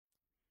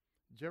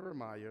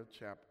Jeremiah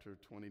chapter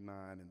 29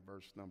 and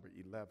verse number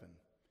 11.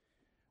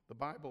 The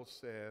Bible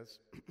says,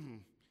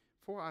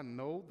 For I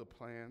know the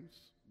plans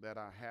that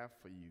I have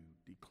for you,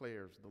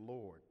 declares the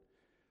Lord,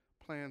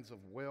 plans of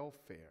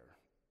welfare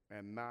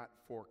and not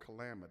for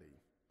calamity,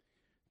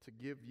 to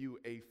give you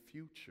a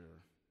future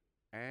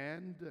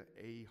and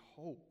a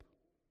hope.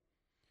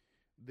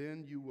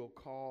 Then you will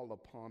call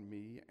upon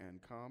me and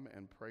come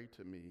and pray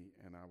to me,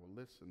 and I will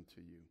listen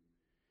to you.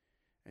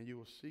 And you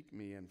will seek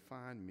me and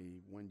find me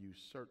when you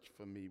search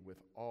for me with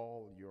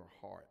all your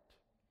heart.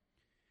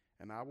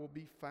 And I will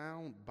be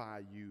found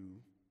by you,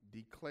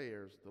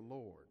 declares the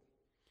Lord.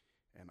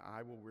 And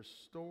I will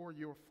restore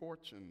your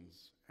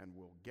fortunes and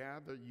will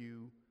gather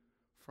you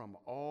from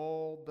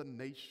all the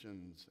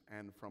nations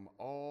and from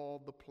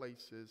all the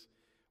places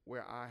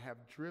where I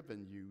have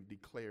driven you,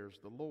 declares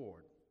the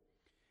Lord.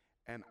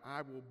 And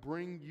I will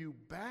bring you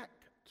back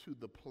to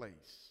the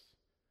place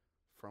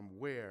from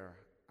where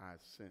I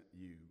sent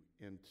you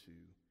into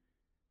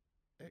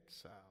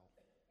exile.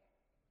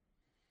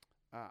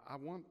 I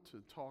want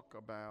to talk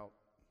about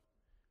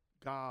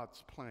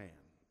God's plan.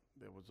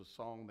 There was a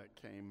song that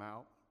came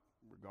out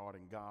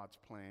regarding God's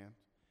plan.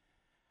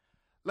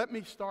 Let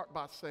me start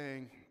by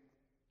saying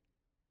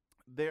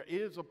there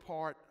is a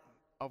part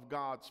of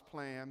God's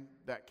plan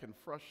that can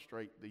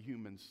frustrate the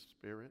human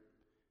spirit.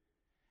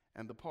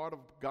 And the part of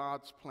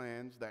God's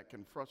plans that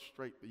can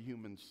frustrate the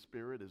human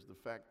spirit is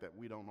the fact that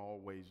we don't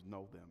always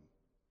know them.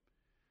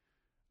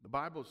 The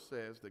Bible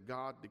says that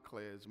God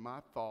declares,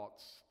 my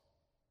thoughts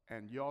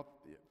and your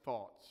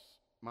thoughts,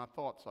 my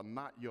thoughts are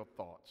not your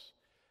thoughts,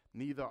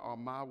 neither are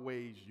my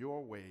ways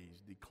your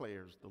ways,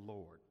 declares the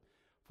Lord.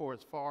 For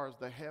as far as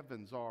the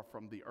heavens are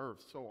from the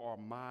earth, so are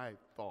my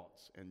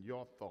thoughts and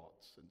your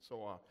thoughts, and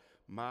so are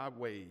my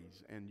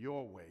ways and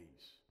your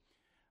ways.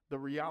 The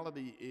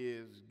reality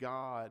is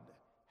God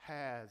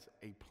has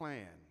a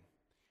plan.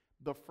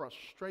 The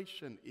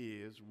frustration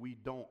is we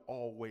don't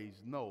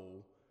always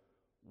know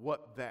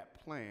what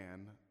that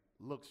plan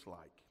looks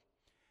like.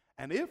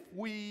 And if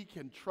we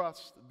can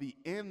trust the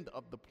end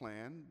of the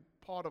plan,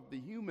 part of the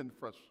human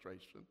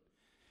frustration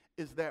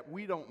is that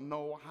we don't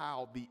know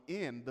how the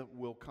end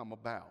will come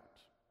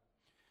about.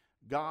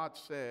 God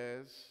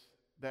says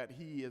that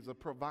he is a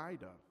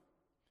provider,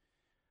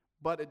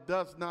 but he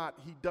does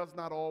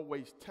not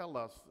always tell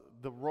us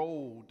the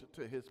road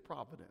to his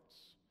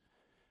providence.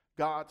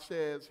 God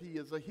says he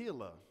is a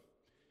healer,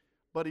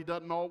 but he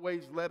doesn't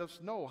always let us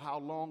know how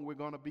long we're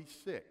going to be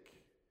sick.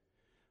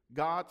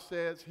 God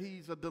says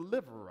he's a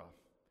deliverer,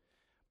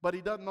 but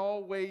he doesn't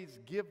always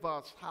give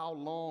us how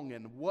long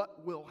and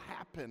what will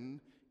happen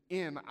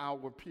in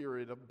our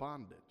period of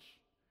bondage.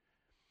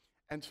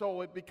 And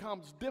so it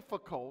becomes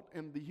difficult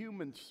in the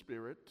human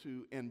spirit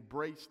to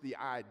embrace the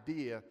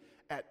idea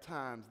at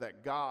times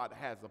that God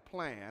has a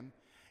plan.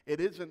 It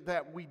isn't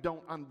that we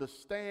don't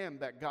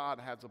understand that God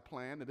has a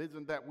plan. It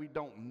isn't that we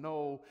don't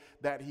know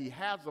that he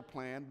has a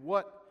plan.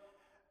 What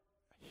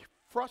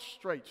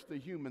frustrates the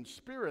human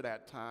spirit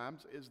at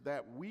times is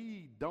that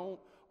we don't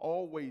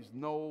always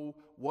know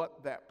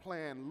what that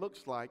plan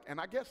looks like. And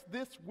I guess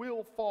this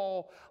will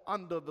fall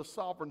under the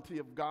sovereignty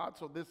of God.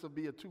 So this will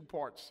be a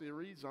two-part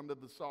series under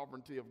the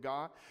sovereignty of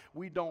God.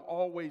 We don't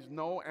always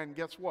know. And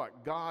guess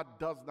what? God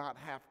does not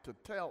have to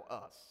tell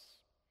us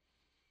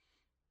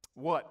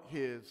what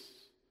his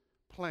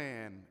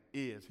plan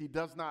is. He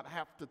does not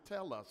have to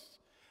tell us.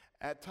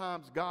 At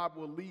times, God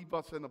will leave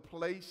us in a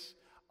place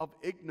of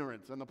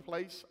ignorance and a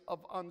place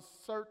of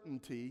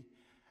uncertainty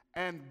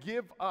and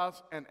give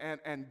us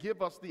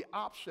give us the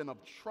option of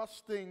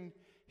trusting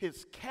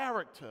his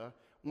character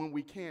when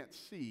we can't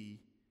see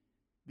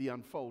the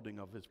unfolding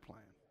of his plan.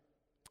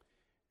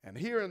 And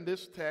here in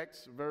this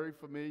text, very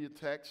familiar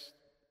text,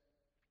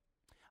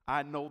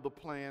 I know the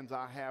plans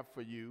I have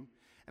for you.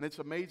 And it's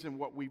amazing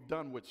what we've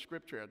done with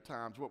Scripture at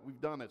times. What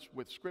we've done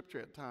with Scripture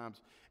at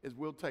times is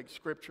we'll take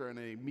Scripture and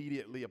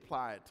immediately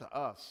apply it to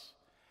us.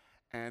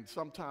 And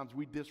sometimes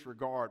we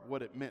disregard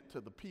what it meant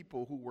to the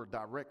people who were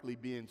directly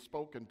being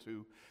spoken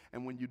to.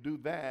 And when you do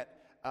that,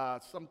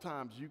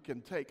 sometimes you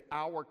can take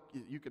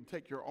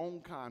your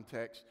own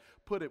context,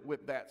 put it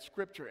with that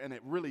Scripture, and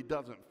it really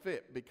doesn't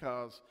fit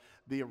because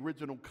the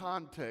original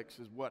context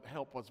is what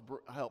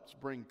helps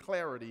bring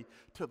clarity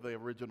to the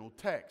original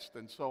text.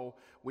 And so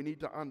we need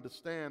to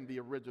understand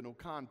the original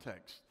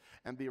context.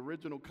 And the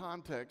original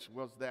context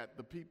was that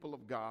the people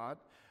of God,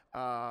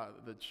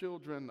 the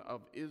children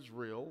of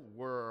Israel,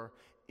 were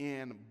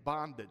in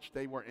bondage.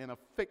 They were in a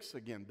fix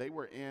again. They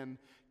were in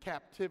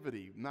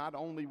captivity. Not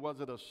only was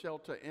it a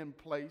shelter in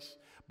place,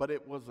 but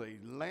it was a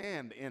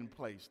land in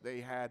place.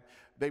 They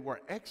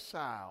were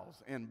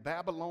exiles in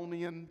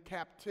Babylonian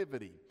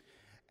captivity.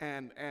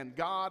 And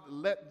God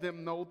let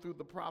them know through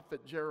the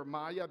prophet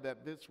Jeremiah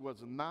that this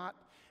was not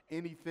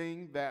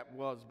anything that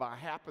was by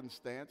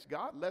happenstance.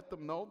 God let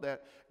them know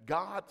that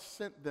God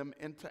sent them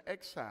into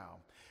exile.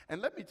 And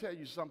let me tell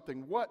you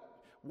something,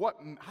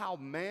 how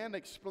man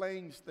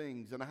explains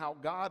things and how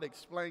God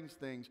explains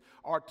things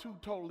are two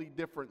totally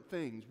different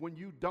things. When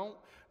you don't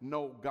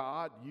know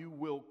God, you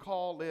will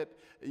call it,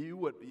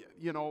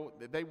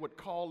 they would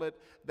call it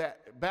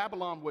that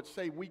Babylon would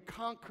say, we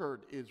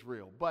conquered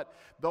Israel. But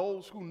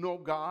those who know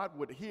God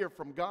would hear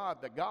from God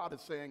that God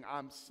is saying,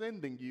 I'm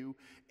sending you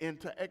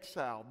into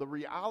exile. The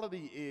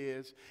reality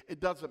is, it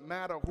doesn't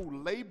matter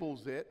who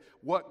labels it.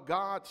 What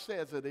God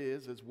says it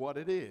is what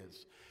it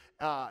is.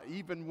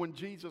 Even when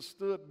Jesus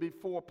stood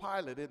before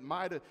Pilate,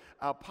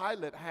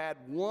 Pilate had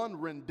one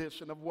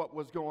rendition of what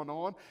was going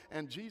on,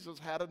 and Jesus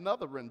had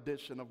another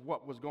rendition of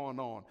what was going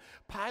on.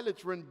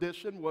 Pilate's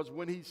rendition was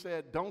when he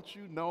said, don't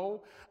you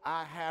know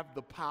I have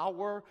the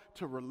power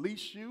to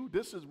release you?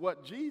 This is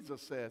what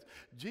Jesus says.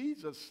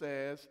 Jesus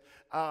says,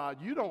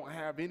 you don't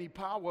have any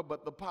power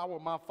but the power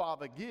my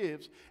Father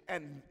gives.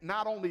 And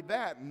not only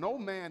that, no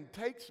man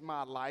takes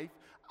my life,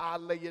 I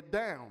lay it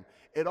down.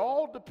 It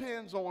all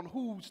depends on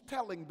who's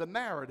telling the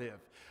narrative.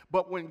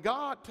 But when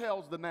God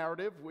tells the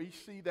narrative, we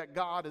see that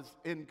God is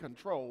in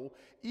control,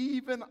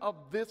 even of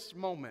this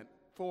moment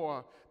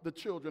for the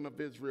children of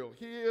Israel.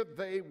 Here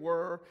they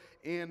were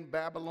in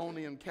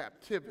Babylonian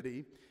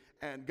captivity,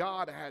 and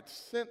God had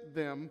sent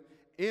them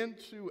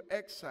into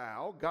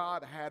exile.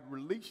 God had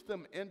released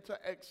them into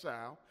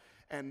exile,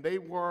 and they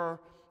were,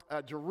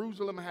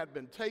 Jerusalem had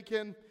been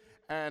taken,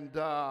 and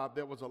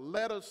there was a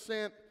letter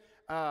sent.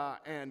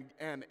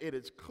 And it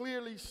is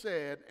clearly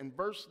said in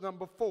verse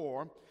number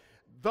 4,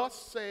 thus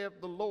saith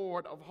the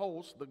Lord of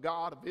hosts, the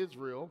God of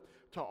Israel,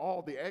 to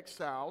all the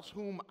exiles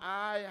whom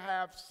I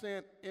have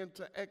sent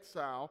into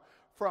exile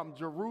from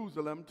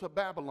Jerusalem to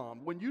Babylon.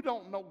 When you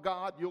don't know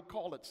God, you'll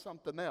call it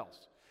something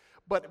else.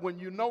 But when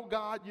you know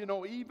God, you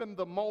know even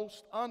the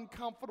most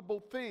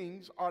uncomfortable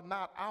things are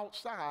not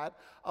outside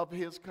of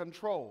his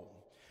control.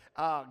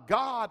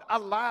 God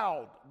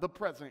allowed the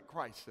present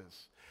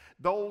crisis.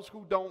 Those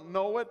who don't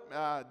know it,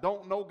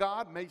 don't know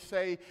God, may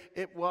say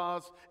it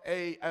was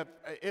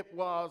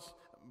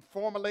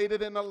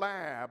formulated in a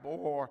lab,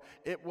 or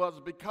it was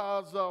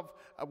because of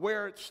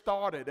where it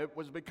started. It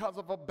was because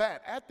of a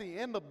bat. At the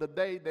end of the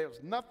day,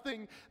 there's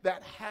nothing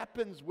that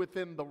happens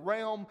within the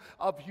realm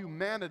of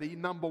humanity,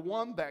 number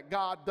one, that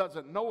God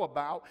doesn't know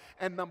about,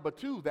 and number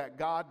two, that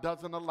God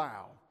doesn't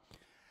allow.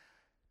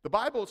 The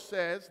Bible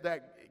says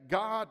that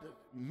God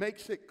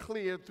makes it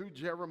clear through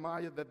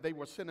Jeremiah that they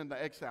were sent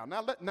into exile.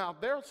 Now,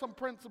 there are some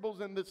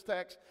principles in this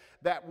text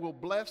that will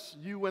bless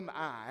you and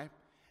I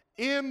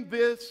in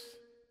this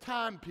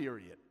time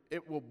period.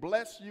 It will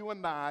bless you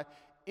and I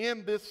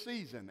in this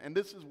season. And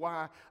this is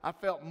why I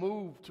felt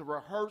moved to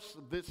rehearse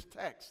this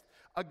text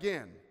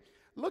again.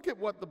 Look at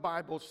what the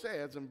Bible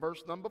says in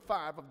verse number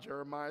 5 of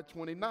Jeremiah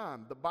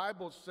 29. The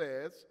Bible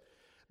says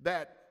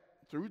that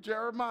through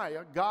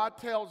Jeremiah, God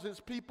tells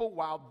his people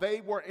while they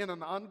were in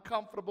an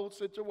uncomfortable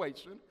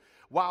situation,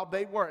 while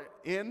they were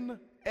in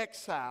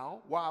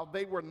exile, while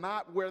they were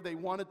not where they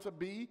wanted to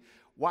be,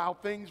 while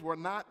things were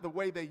not the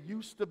way they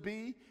used to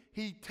be,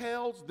 he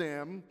tells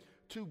them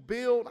to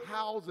build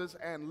houses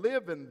and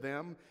live in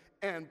them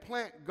and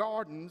plant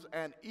gardens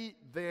and eat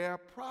their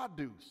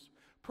produce.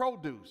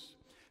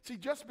 See,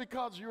 just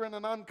because you're in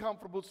an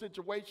uncomfortable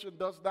situation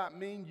does not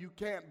mean you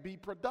can't be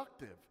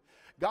productive.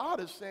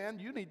 God is saying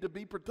you need to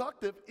be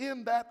productive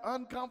in that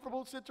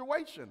uncomfortable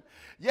situation.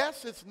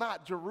 Yes, it's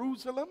not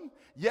Jerusalem.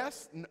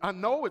 Yes,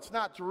 no, it's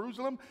not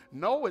Jerusalem.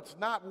 No, it's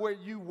not where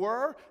you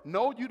were.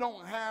 No, you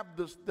don't have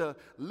the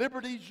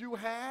liberties you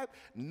had.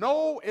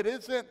 No, it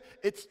isn't.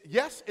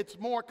 Yes, it's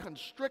more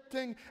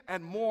constricting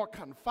and more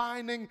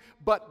confining.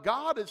 But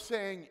God is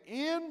saying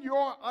in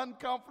your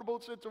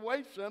uncomfortable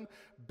situation,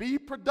 be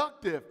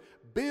productive.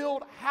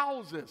 Build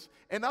houses.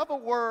 In other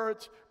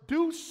words,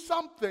 do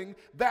something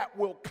that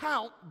will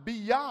count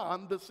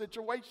beyond the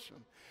situation.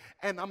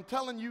 And I'm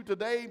telling you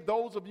today,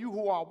 those of you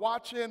who are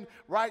watching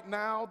right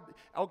now,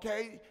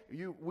 okay,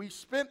 we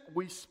spent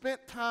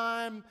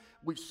time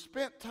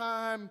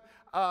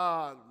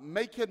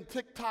making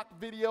TikTok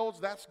videos.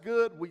 That's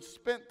good. We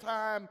spent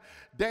time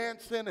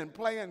dancing and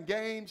playing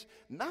games.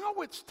 Now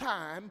it's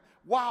time,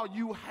 while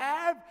you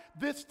have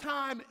this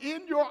time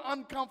in your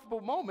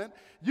uncomfortable moment,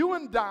 you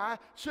and I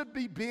should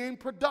be being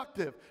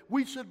productive.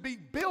 We should be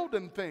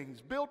building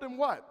things. Building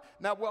what?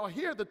 Now, well,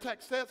 here the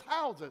text says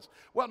houses.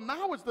 Well,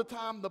 now is the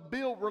time to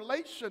build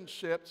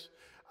relationships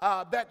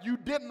that you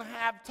didn't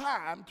have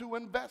time to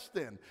invest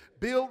in.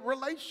 Build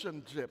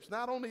relationships.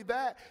 Not only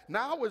that,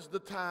 now is the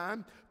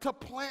time to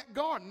plant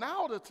garden.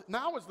 Now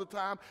is the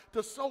time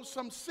to sow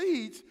some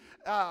seeds,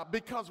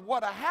 because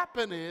what'll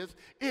happen is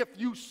if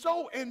you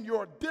sow in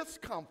your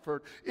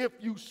discomfort, if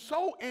you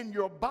sow in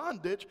your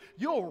bondage,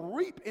 you'll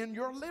reap in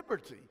your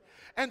liberty.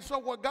 And so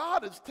what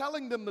God is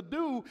telling them to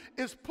do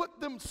is put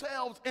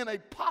themselves in a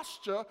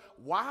posture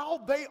while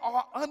they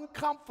are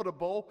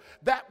uncomfortable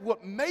that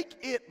would make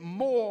it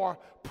more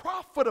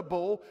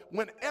profitable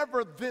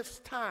whenever this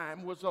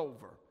time was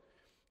over.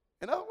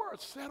 In other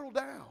words, settle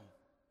down.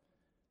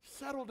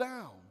 Settle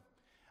down.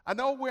 I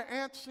know we're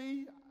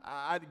antsy.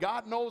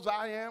 God knows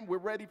I am. We're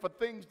ready for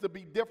things to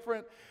be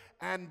different,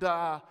 and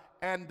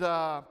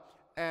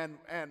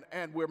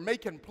we're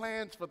making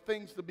plans for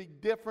things to be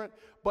different.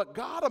 But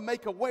God will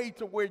make a way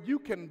to where you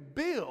can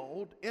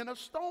build in a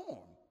storm.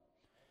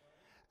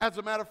 As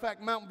a matter of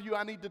fact, Mountain View,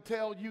 I need to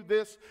tell you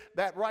this,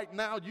 that right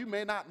now you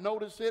may not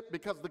notice it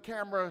because the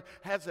camera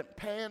hasn't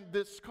panned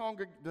this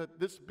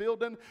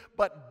building,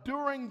 but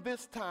during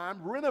this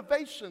time,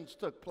 renovations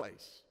took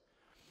place.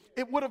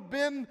 It would have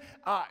been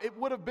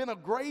a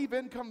grave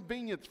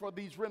inconvenience for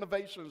these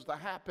renovations to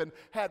happen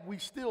had we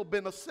still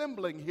been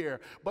assembling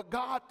here. But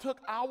God took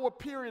our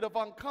period of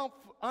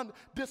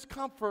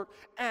discomfort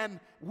and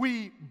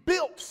we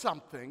built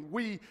something.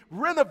 We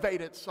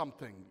renovated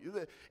something.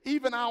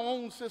 Even our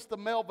own sister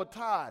Melva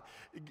Todd.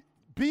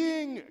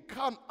 Being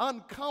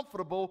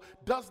uncomfortable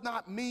does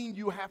not mean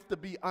you have to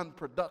be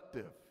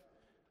unproductive.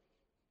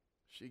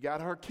 She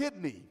got her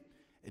kidney.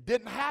 It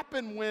didn't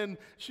happen when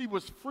she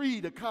was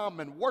free to come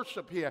and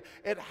worship here.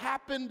 It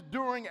happened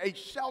during a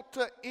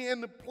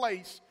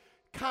shelter-in-place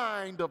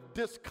kind of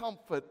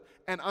discomfort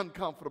and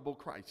uncomfortable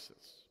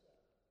crisis.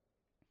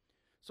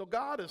 So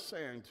God is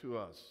saying to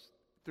us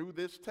through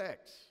this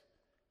text,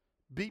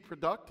 be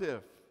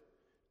productive.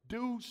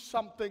 Do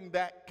something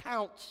that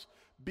counts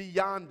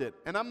beyond it.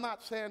 And I'm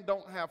not saying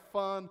don't have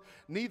fun.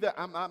 Neither,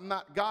 I'm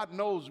not, God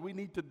knows we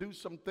need to do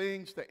some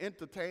things to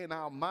entertain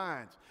our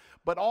minds.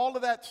 But all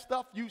of that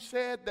stuff you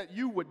said that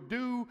you would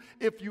do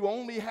if you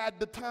only had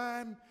the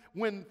time,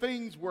 when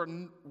things were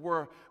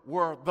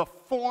the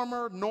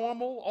former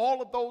normal,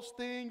 all of those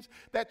things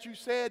that you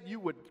said you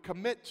would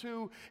commit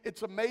to,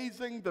 it's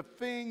amazing the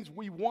things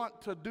we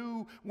want to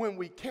do when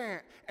we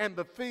can't and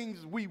the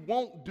things we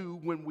won't do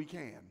when we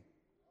can.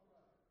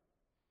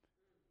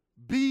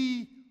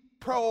 Be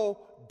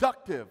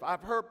productive.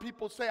 I've heard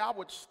people say I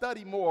would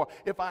study more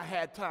if I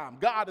had time.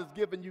 God has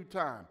given you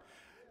time.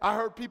 I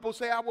heard people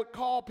say I would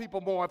call people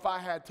more if I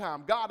had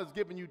time. God has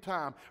given you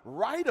time.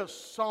 Write a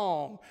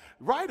song,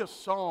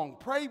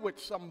 pray with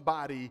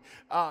somebody,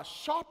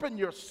 sharpen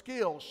your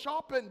skills,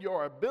 sharpen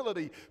your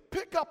ability,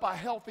 pick up a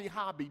healthy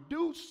hobby,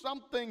 do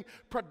something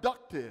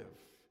productive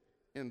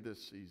in this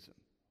season.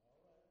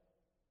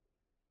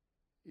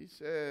 He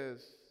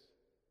says,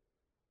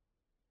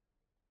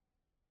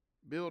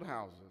 build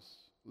houses,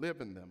 live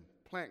in them,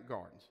 plant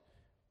gardens,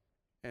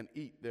 and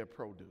eat their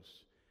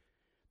produce.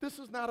 This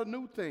is not a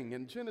new thing.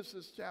 In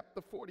Genesis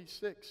chapter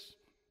 46,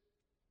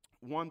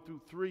 1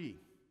 through 3,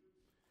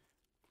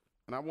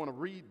 and I want to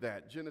read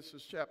that.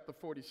 Genesis chapter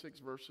 46,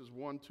 verses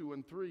 1, 2,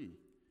 and 3.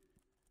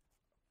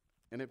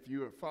 And if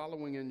you are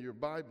following in your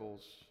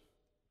Bibles,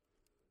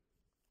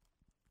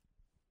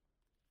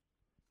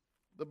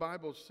 the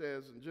Bible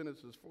says in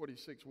Genesis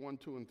 46, 1,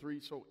 2, and 3,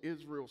 so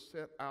Israel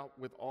set out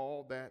with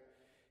all that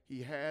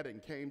he had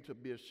and came to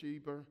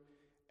Beersheba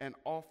and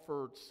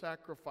offered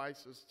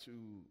sacrifices to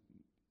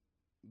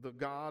the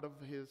God of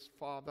his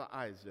father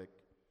Isaac.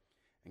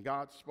 And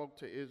God spoke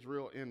to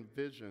Israel in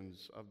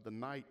visions of the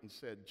night and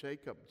said,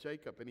 Jacob,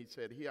 Jacob. And he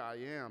said, here I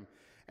am.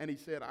 And he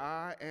said,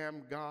 I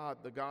am God,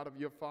 the God of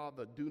your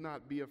father. Do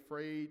not be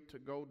afraid to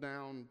go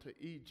down to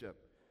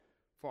Egypt,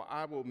 for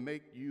I will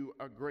make you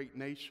a great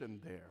nation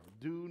there.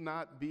 Do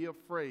not be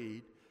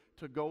afraid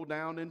to go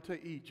down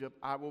into Egypt.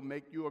 I will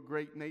make you a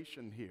great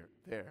nation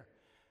there.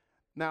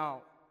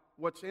 Now,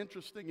 what's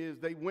interesting is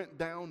they went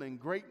down in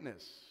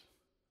greatness,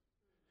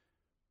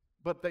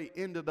 but they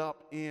ended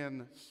up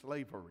in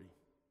slavery.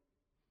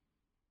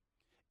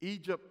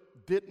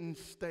 Egypt didn't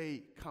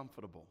stay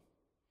comfortable.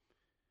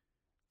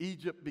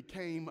 Egypt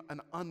became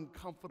an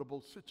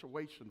uncomfortable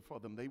situation for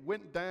them. They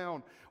went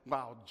down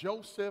while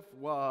Joseph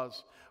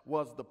was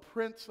the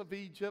prince of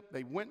Egypt.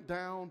 They went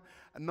down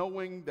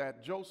knowing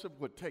that Joseph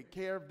would take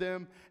care of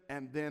them,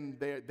 and then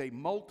they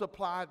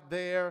multiplied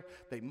there.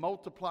 They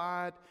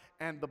multiplied,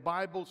 and the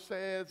Bible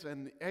says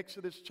in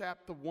Exodus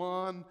chapter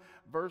 1,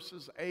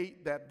 verses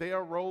 8, that there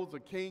arose a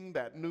king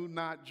that knew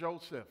not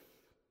Joseph.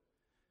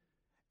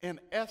 In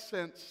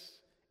essence,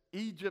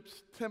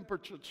 Egypt's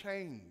temperature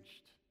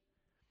changed.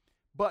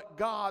 But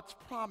God's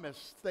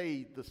promise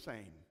stayed the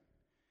same.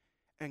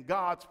 And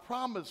God's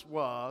promise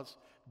was,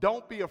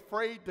 don't be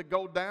afraid to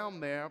go down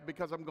there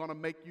because I'm going to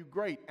make you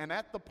great. And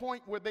at the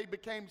point where they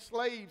became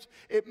slaves,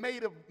 it may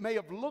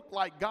have looked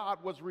like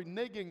God was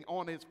reneging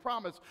on his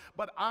promise.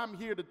 But I'm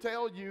here to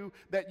tell you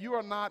that you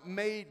are not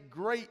made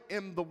great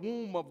in the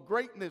womb of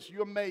greatness.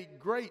 You're made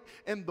great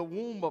in the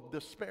womb of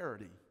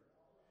disparity.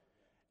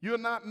 You're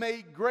not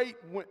made great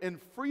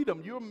in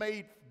freedom. You're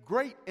made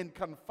great in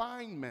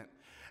confinement.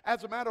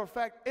 As a matter of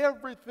fact,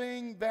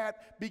 everything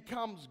that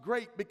becomes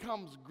great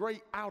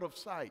out of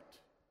sight.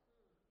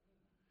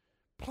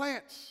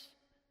 Plants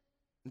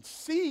and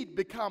seed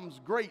becomes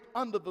great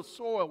under the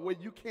soil where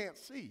you can't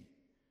see.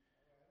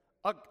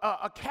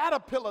 A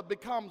caterpillar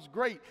becomes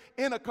great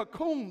in a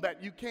cocoon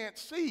that you can't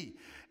see.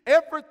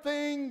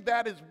 Everything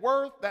that is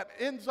worth, that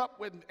ends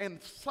up with in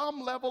some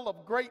level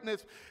of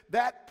greatness,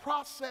 that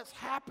process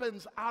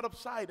happens out of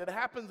sight. It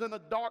happens in a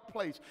dark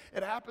place.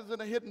 It happens in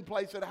a hidden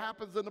place. It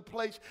happens in a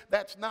place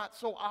that's not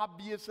so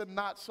obvious and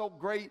not so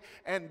great.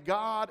 And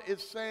God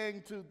is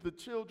saying to the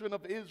children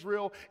of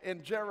Israel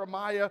in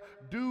Jeremiah,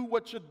 do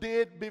what you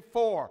did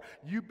before.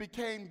 You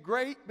became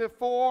great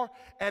before,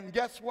 and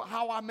guess what?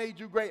 How I made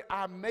you great?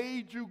 I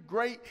made you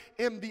great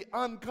in the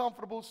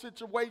uncomfortable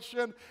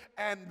situation.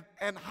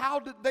 And how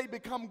did they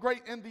become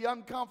great in the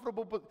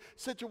uncomfortable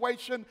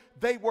situation?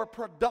 They were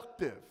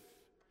productive.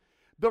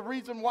 The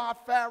reason why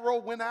Pharaoh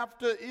went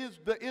after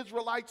the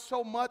Israelites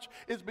so much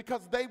is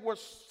because they were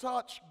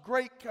such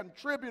great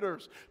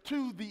contributors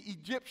to the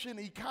Egyptian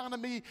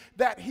economy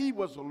that he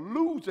was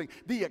losing.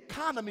 The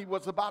economy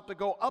was about to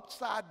go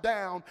upside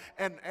down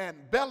and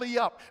belly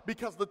up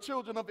because the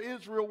children of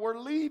Israel were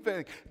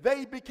leaving.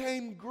 They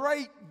became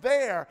great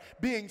there,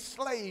 being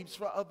slaves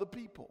for other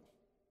people.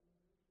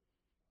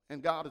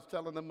 And God is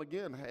telling them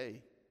again,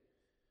 hey,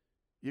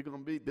 you're going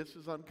to be, this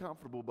is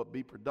uncomfortable, but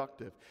be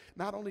productive.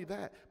 Not only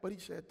that, but he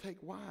said, take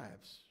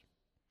wives.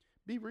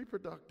 Be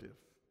reproductive.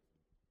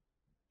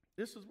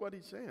 This is what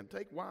he's saying.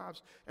 Take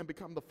wives and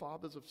become the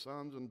fathers of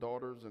sons and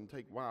daughters, and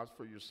take wives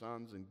for your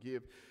sons, and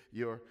give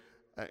your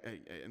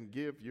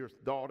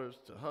daughters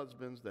to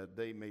husbands, that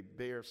they may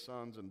bear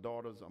sons and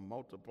daughters and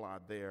multiply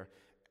there,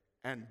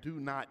 and do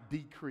not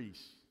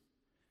decrease.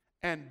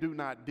 And do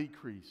not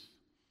decrease.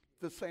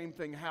 The same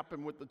thing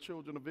happened with the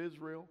children of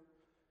Israel.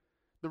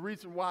 The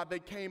reason why they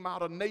came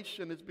out a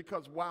nation is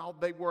because while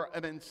they were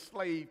an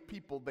enslaved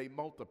people, they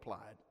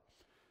multiplied.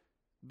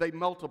 They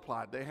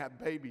multiplied. They had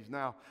babies.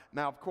 Now,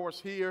 of course,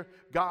 here,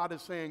 God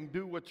is saying,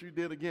 do what you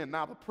did again.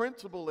 Now, the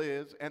principle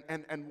is,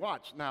 and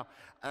watch. Now,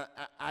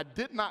 I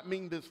did not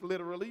mean this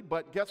literally,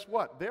 but guess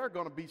what? There are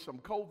going to be some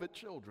COVID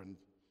children.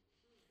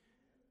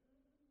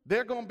 There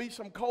are going to be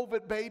some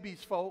COVID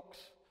babies, folks.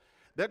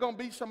 There are going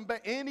to be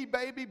any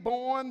baby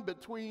born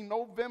between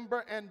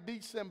November and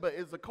December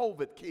is a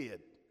COVID kid.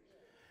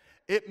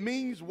 It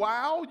means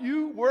while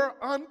you were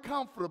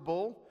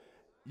uncomfortable,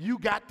 you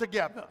got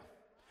together.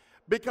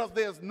 Because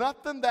there's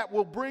nothing that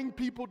will bring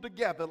people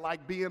together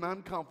like being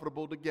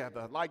uncomfortable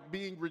together, like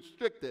being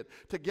restricted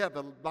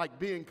together, like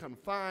being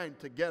confined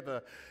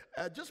together.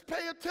 Just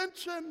pay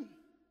attention.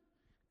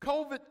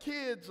 COVID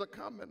kids are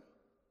coming.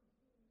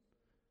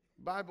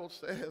 Bible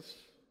says,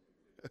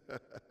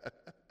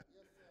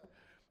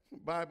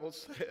 Bible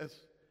says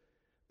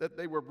that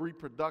they were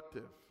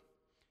reproductive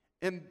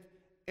in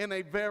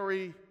a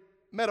very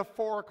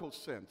metaphorical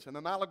sense, in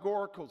an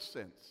allegorical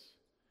sense.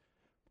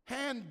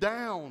 Hand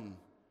down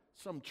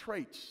some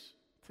traits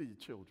to your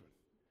children.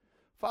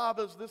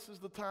 Fathers, this is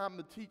the time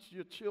to teach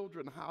your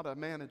children how to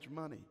manage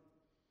money,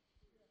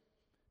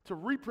 to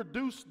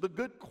reproduce the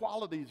good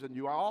qualities in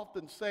you. I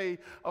often say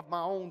of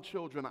my own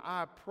children,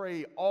 I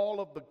pray all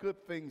of the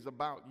good things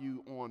about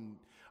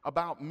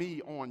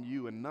me on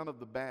you, and none of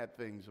the bad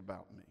things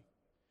about me.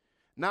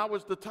 Now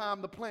is the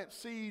time to plant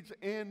seeds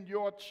in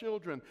your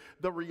children.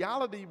 The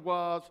reality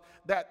was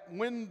that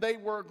when they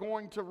were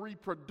going to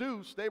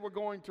reproduce,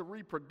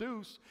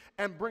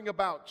 and bring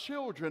about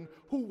children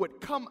who would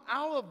come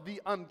out of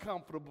the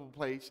uncomfortable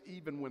place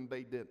even when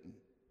they didn't.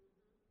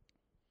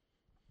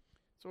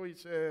 So he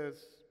says,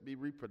 be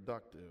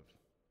reproductive.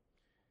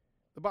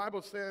 The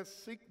Bible says,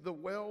 seek the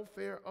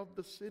welfare of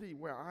the city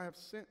where I have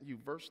sent you,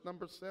 verse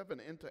number 7,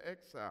 into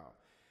exile,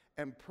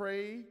 and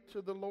pray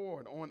to the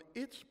Lord on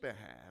its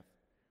behalf.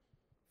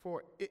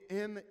 For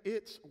in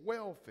its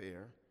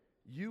welfare,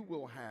 you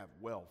will have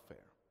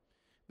welfare.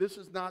 This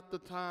is not the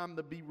time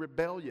to be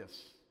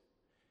rebellious.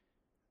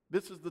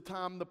 This is the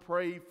time to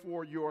pray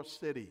for your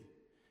city.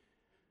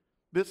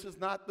 This is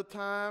not the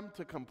time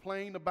to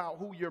complain about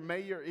who your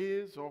mayor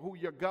is or who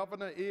your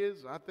governor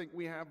is. I think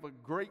we have a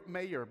great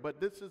mayor,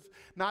 but this is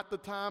not the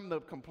time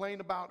to complain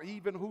about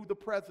even who the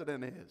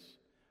president is.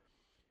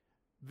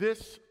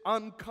 This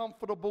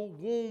uncomfortable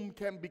womb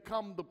can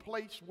become the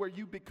place where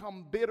you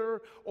become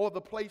bitter or the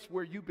place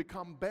where you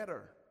become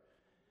better.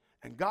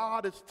 And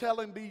God is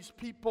telling these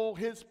people,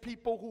 his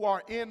people who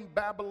are in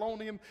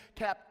Babylonian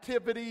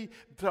captivity,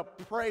 to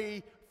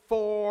pray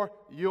for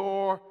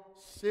your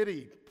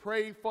city.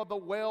 Pray for the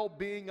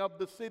well-being of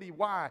the city.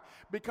 Why?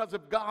 Because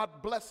if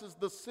God blesses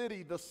the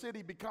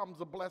city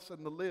becomes a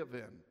blessing to live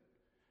in.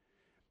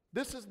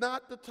 This is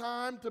not the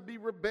time to be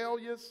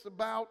rebellious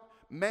about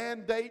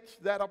mandates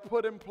that are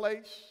put in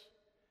place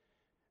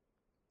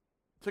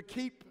to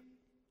keep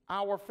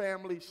our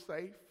families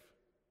safe.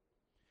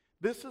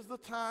 This is the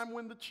time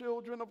when the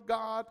children of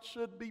God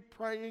should be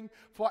praying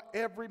for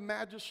every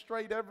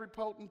magistrate, every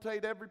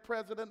potentate, every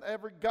president,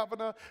 every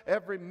governor,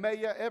 every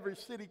mayor, every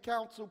city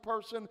council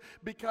person,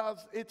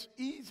 because it's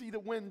easy to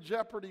win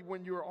Jeopardy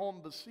when you're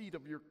on the seat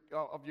of your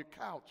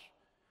couch.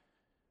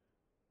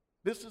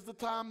 This is the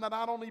time that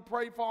not only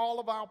pray for all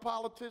of our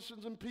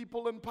politicians and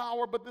people in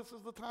power, but this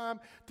is the time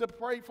to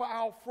pray for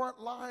our front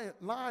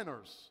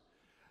liners,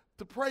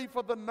 to pray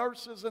for the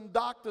nurses and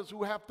doctors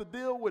who have to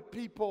deal with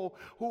people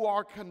who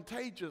are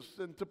contagious,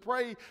 and to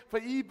pray for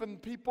even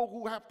people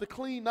who have to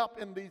clean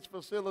up in these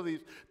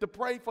facilities, to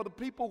pray for the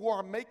people who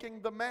are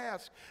making the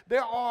masks.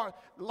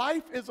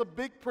 Life is a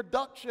big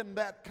production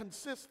that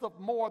consists of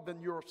more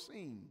than you're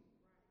seeing.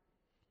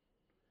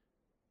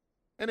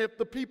 And if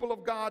the people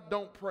of God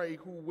don't pray,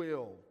 who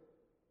will?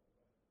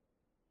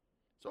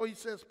 So he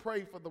says,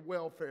 pray for the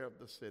welfare of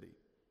the city.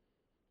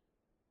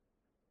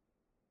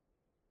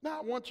 Now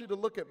I want you to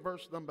look at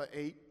verse number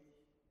 8.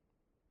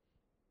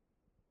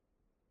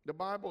 The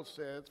Bible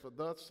says, for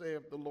thus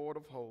saith the Lord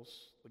of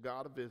hosts, the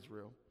God of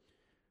Israel,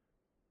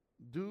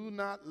 do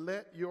not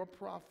let your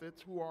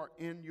prophets who are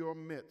in your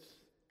midst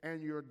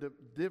and your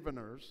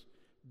diviners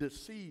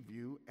deceive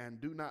you,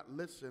 and do not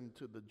listen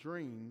to the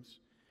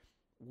dreams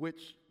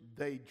which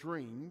they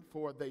dream,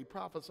 for they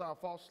prophesy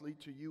falsely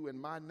to you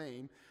in my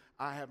name.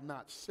 I have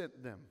not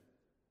sent them.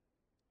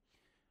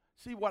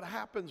 See, what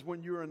happens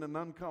when you're in an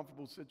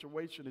uncomfortable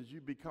situation is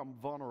you become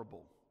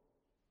vulnerable.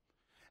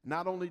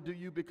 Not only do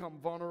you become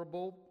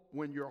vulnerable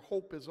when your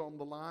hope is on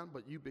the line,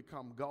 but you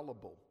become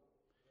gullible.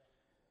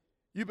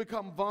 You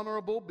become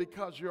vulnerable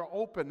because you're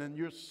open and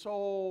you're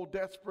so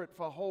desperate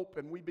for hope,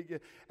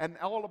 and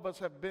all of us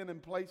have been in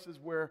places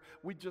where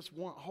we just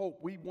want hope.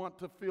 We want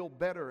to feel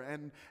better,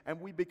 and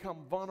we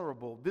become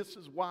vulnerable. This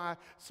is why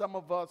some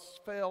of us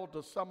failed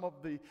to some of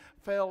the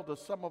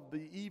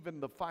even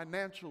the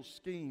financial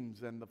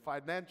schemes and the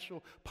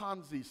financial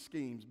Ponzi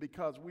schemes,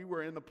 because we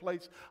were in a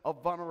place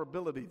of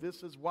vulnerability.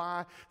 This is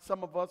why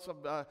some of us,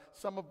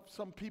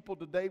 some people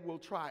today will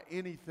try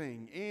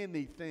anything,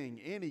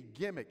 any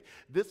gimmick.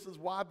 This is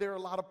why there are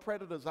a lot of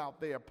predators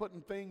out there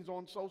putting things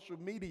on social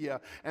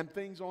media and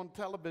things on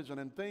television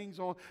and things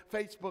on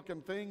Facebook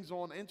and things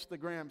on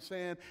Instagram,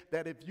 saying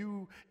that if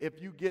you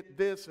get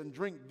this and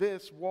drink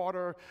this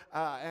water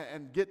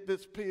and get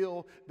this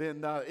pill,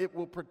 then it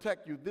will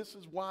protect you. This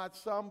is why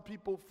some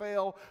people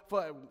fail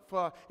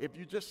for if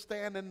you just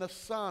stand in the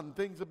sun,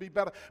 things will be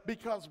better.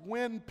 Because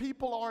when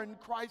people are in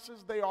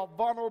crisis, they are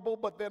vulnerable,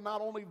 but they're not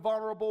only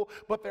vulnerable,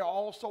 but they're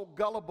also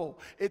gullible.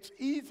 It's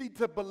easy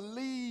to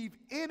believe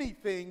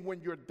anything when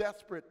you're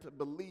desperate to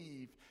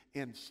believe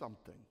in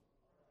something.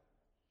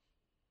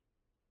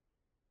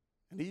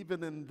 And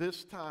even in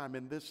this time,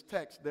 in this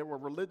text, there were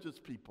religious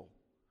people.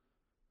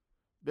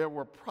 There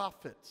were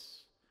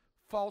prophets,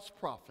 false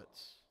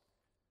prophets,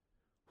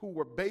 who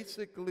were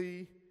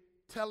basically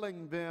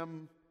telling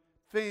them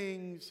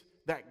things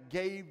that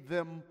gave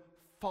them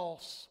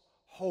false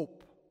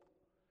hope.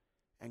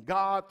 And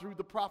God, through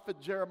the prophet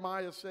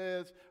Jeremiah,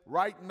 says,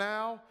 right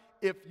now,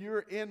 if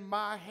you're in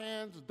my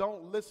hands,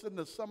 don't listen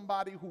to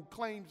somebody who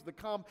claims to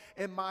come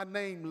in my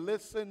name.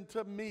 Listen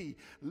to me.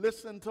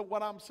 Listen to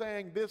what I'm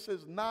saying. This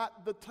is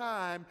not the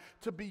time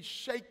to be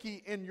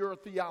shaky in your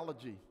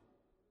theology.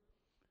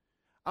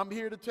 I'm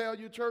here to tell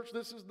you, church,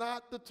 this is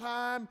not the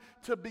time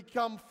to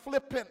become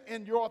flippant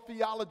in your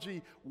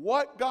theology.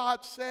 What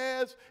God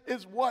says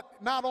is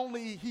what not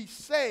only he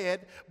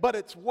said, but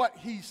it's what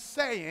he's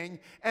saying,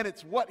 and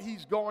it's what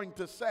he's going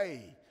to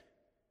say.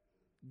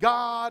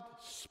 God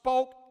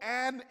spoke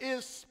and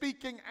is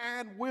speaking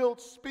and will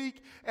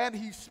speak, and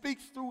he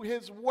speaks through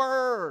his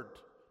word.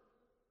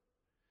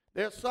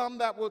 There's some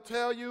that will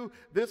tell you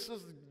this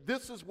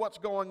is what's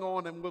going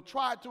on, and will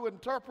try to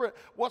interpret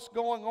what's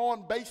going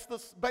on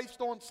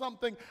based on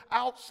something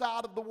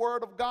outside of the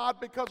Word of God,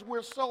 because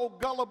we're so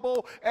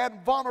gullible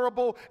and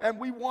vulnerable, and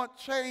we want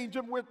change,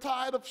 and we're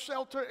tired of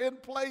shelter in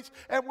place,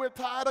 and we're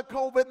tired of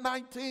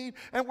COVID-19,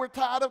 and we're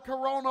tired of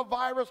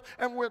coronavirus,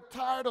 and we're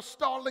tired of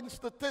startling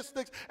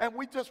statistics, and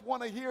we just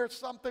want to hear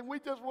something. We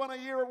just want to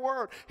hear a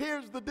word.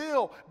 Here's the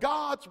deal.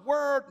 God's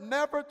Word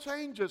never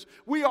changes.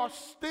 We are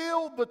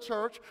still the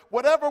church.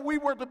 Whatever we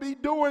were to be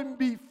doing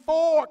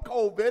before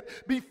COVID,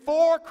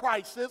 before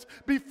crisis,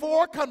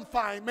 before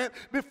confinement,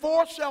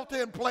 before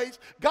shelter in place,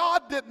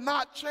 God did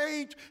not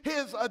change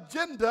his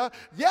agenda.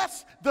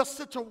 Yes, the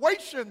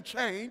situation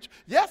changed.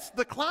 Yes,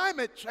 the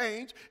climate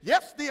changed.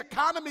 Yes, the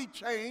economy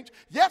changed.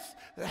 Yes,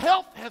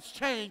 health has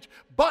changed.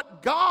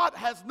 But God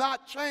has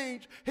not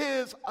changed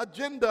his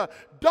agenda.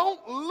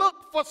 Don't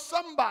look for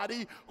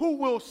somebody who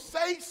will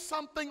say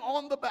something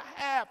on the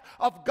behalf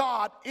of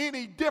God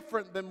any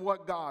different than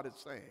what God is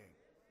saying.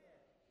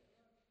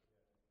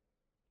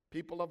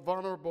 People are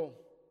vulnerable.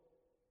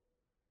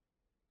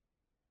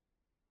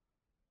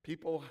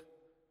 People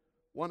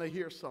want to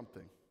hear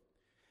something.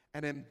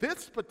 And in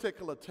this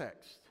particular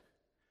text,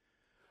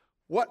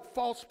 what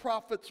false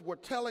prophets were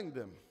telling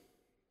them,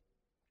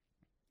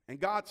 and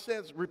God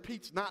says,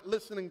 repeats, not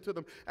listening to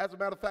them. As a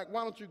matter of fact,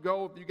 why don't you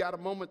go, if you got a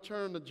moment,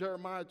 turn to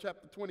Jeremiah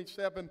chapter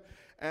 27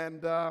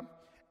 and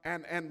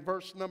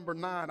verse number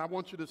 9. I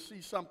want you to see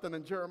something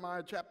in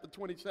Jeremiah chapter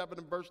 27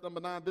 and verse number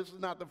 9. This is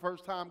not the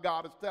first time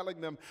God is telling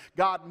them.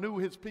 God knew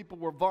his people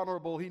were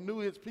vulnerable. He knew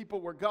his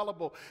people were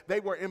gullible. They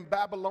were in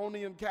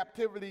Babylonian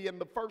captivity, and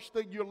the first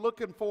thing you're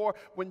looking for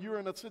when you're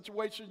in a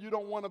situation you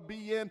don't want to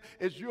be in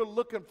is you're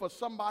looking for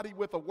somebody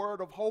with a word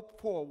of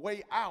hope for a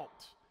way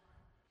out.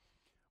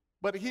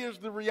 But here's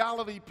the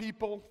reality,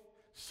 people.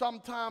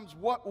 sometimes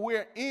what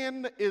we're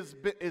in is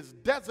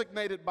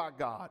designated by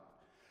God.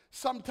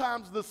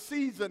 Sometimes the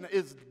season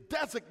is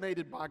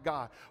designated by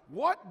God.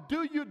 What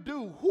do you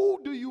do?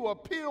 Who do you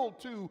appeal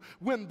to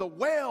when the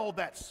whale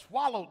that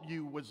swallowed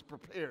you was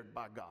prepared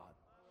by God?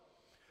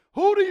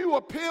 Who do you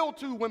appeal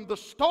to when the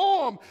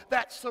storm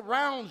that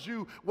surrounds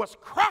you was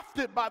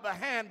crafted by the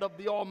hand of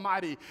the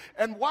Almighty?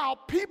 And while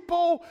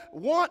people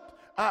want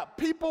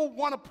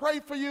to pray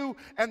for you,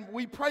 and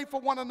we pray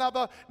for one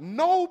another,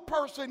 no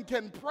person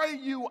can pray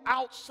you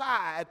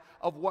outside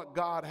of what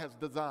God has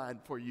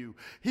designed for you.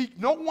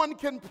 No one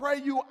can pray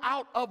you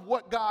out of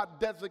what God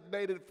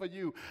designated for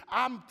you.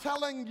 I'm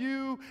telling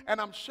you,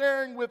 and I'm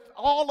sharing with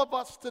all of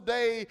us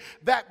today,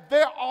 that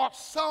there are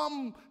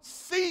some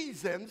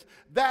seasons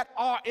that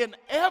are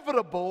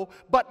inevitable,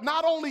 but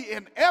not only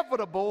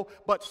inevitable,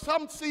 but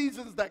some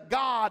seasons that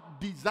God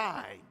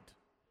designed.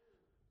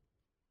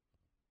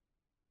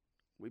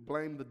 We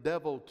blame the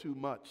devil too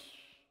much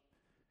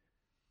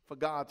for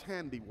God's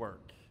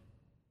handiwork.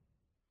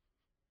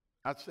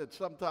 I said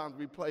sometimes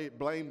we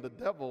blame the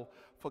devil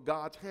for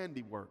God's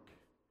handiwork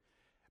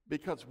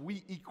because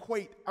we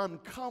equate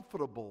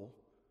uncomfortable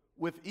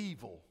with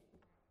evil.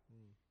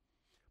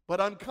 But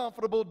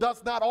uncomfortable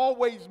does not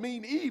always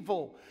mean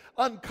evil.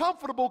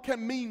 Uncomfortable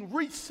can mean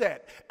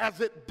reset,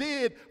 as it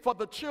did for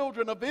the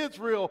children of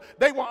Israel.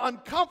 They were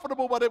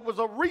uncomfortable, but it was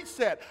a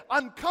reset.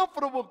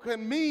 Uncomfortable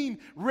can mean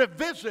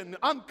revision.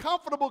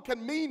 Uncomfortable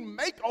can mean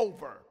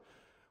makeover.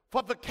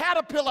 For the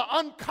caterpillar,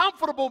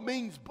 uncomfortable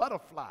means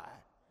butterfly.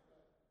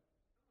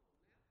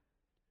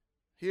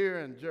 Here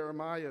in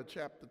Jeremiah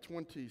chapter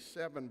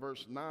 27,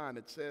 verse 9,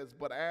 it says,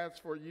 "But as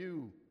for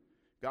you,"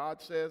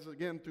 God says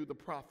again through the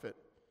prophet,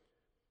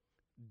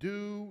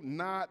 "do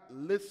not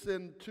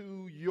listen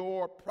to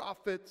your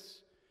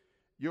prophets,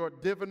 your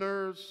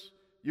diviners,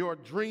 your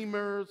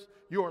dreamers,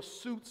 your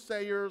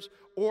soothsayers,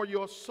 or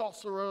your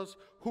sorcerers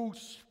who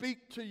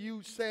speak to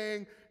you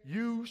saying,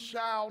 'You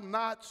shall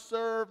not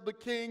serve the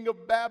king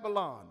of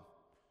Babylon.'"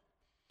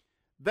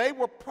 They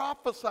were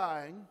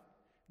prophesying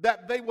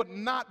that they would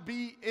not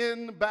be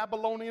in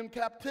Babylonian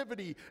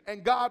captivity.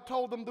 And God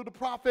told them through the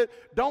prophet,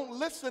 don't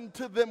listen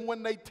to them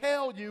when they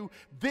tell you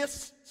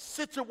this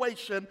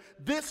situation,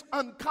 this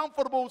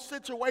uncomfortable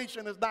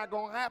situation is not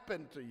going to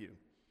happen to you.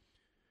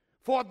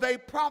 For they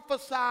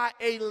prophesy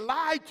a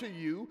lie to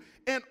you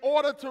in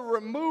order to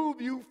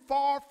remove you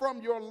far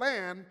from your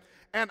land,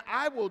 and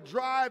I will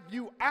drive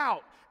you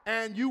out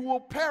and you will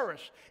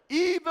perish.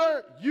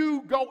 Either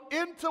you go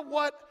into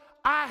what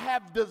I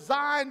have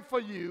designed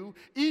for you,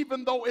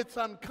 even though it's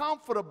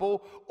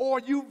uncomfortable, or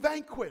you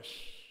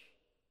vanquish.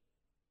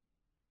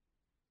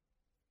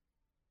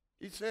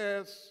 He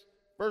says,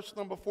 verse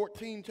number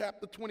 14,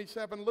 chapter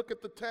 27, look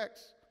at the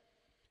text.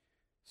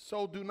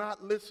 "So do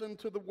not listen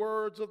to the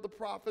words of the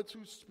prophets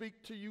who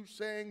speak to you,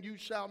 saying, 'You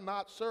shall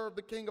not serve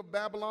the king of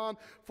Babylon,'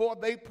 for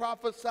they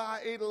prophesy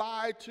a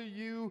lie to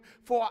you,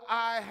 for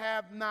I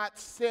have not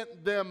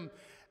sent them."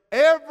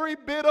 Every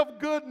bit of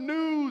good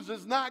news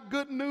is not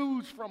good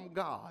news from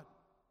God.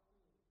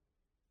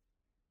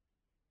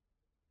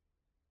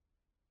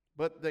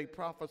 "But they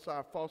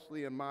prophesy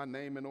falsely in my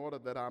name in order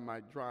that I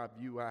might drive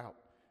you out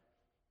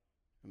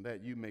and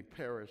that you may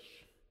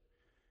perish,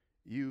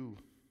 you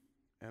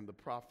and the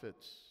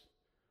prophets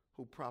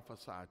who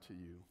prophesy to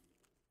you."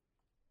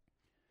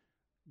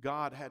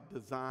 God had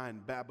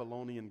designed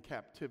Babylonian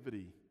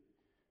captivity,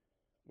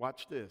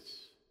 watch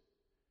this,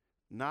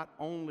 not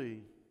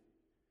only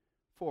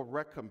for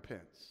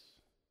recompense,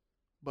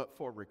 but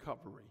for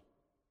recovery.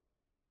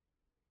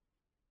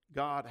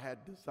 God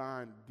had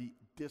designed the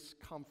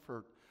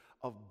discomfort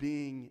of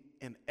being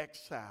in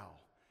exile,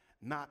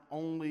 not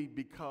only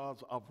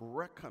because of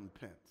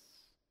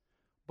recompense,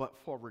 but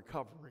for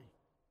recovery.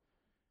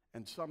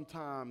 And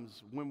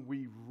sometimes when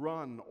we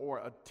run or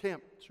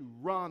attempt to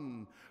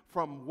run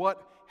from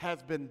what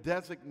has been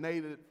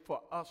designated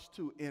for us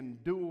to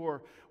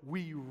endure,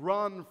 we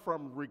run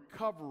from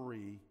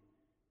recovery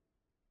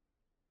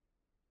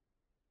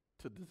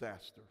to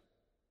disaster.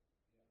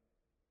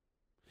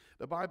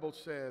 The Bible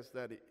says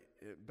that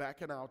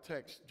back in our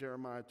text,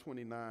 Jeremiah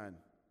 29,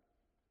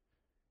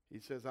 he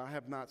says, "I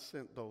have not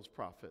sent those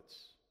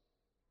prophets.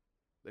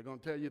 They're going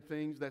to tell you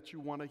things that you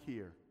want to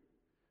hear.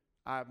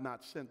 I have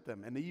not sent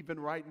them." And even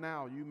right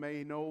now, you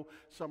may know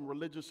some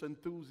religious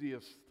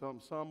enthusiasts,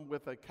 some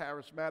with a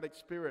charismatic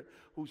spirit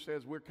who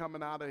says, "We're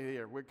coming out of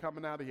here. We're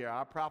coming out of here."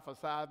 I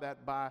prophesy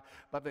that by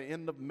the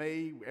end of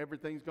May,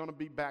 everything's going to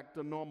be back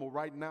to normal.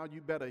 Right now, you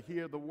better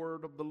hear the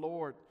word of the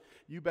Lord.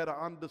 You better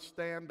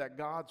understand that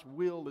God's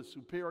will is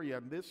superior.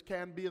 And this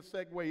can be a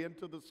segue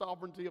into the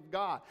sovereignty of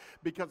God.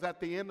 Because at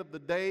the end of the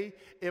day,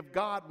 if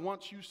God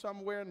wants you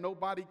somewhere,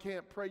 nobody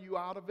can't pray you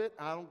out of it.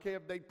 I don't care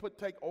if they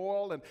take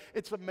oil. And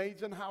it's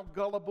amazing how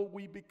gullible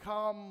we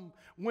become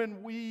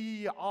when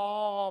we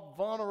are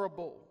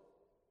vulnerable.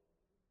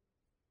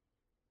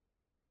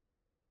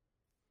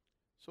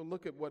 So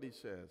look at what he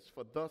says.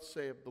 "For thus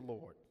saith the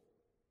Lord."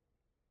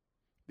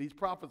 These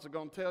prophets are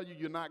going to tell you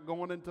you're not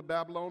going into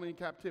Babylonian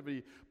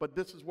captivity, but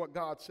this is what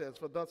God says.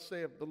 "For thus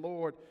saith the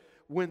Lord,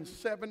 when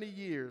 70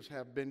 years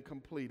have been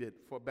completed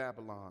for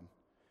Babylon,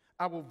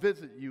 I will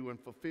visit you and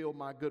fulfill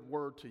my good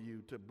word to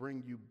you to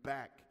bring you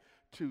back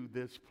to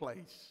this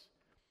place.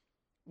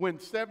 When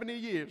 70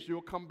 years,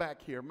 you'll come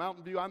back here.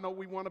 Mountain View, I know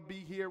we want to be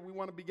here. We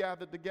want to be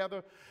gathered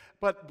together.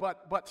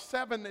 But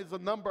 7 is a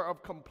number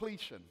of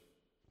completion.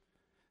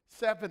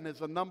 7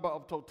 is a number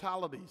of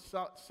totality.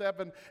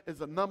 7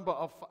 is a number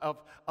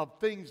of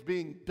things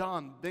being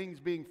done, things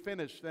being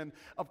finished. And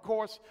of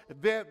course,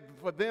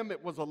 for them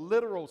it was a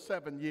literal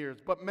 7 years.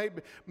 But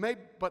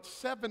but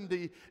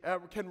 70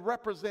 can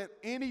represent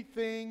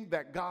anything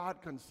that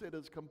God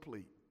considers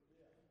complete.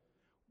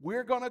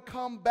 We're going to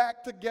come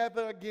back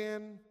together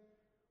again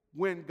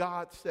when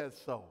God says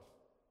so.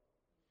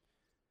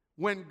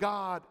 When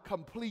God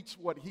completes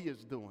what he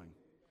is doing.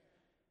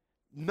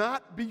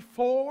 Not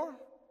before,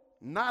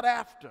 not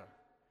after.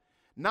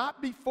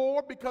 Not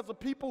before because of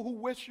people who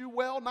wish you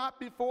well. Not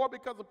before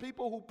because of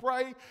people who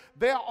pray.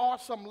 There are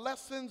some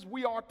lessons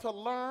we are to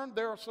learn.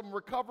 There are some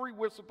recovery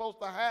we're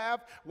supposed to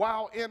have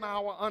while in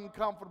our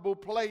uncomfortable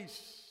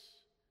place.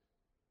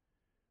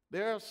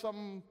 There are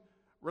some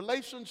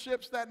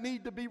relationships that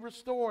need to be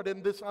restored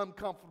in this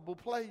uncomfortable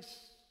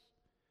place.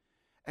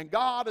 And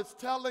God is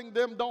telling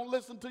them, don't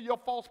listen to your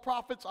false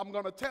prophets. I'm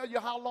going to tell you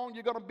how long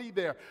you're going to be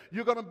there.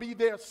 You're going to be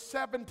there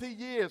 70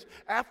 years.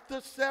 After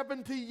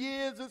 70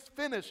 years is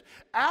finished,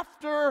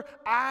 after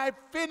I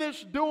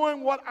finish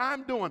doing what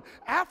I'm doing,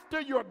 after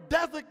your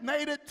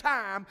designated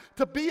time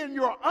to be in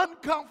your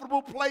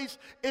uncomfortable place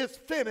is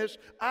finished,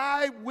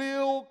 I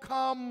will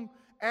come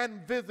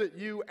and visit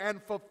you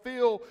and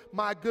fulfill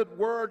my good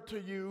word to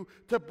you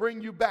to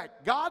bring you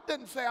back. God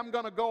didn't say I'm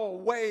going to go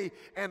away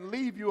and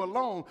leave you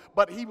alone,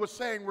 but he was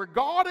saying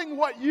regarding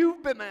what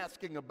you've been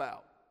asking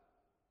about,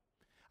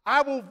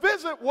 I will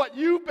visit what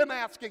you've been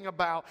asking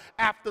about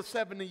after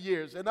 70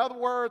 years. In other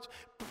words,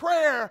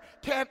 prayer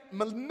can't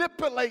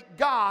manipulate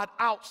God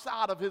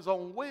outside of his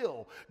own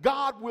will.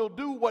 God will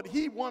do what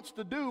he wants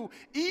to do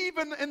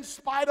even in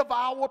spite of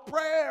our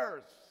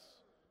prayers.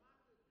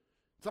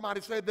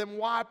 Somebody said, then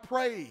why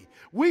pray?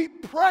 We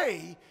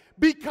pray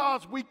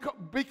because we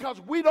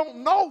don't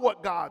know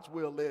what God's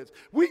will is.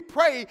 We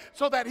pray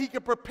so that he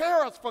can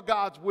prepare us for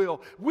God's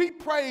will. We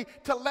pray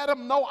to let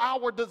him know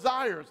our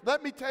desires.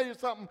 Let me tell you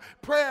something.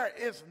 Prayer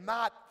is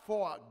not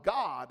for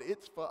God.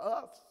 It's for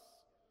us.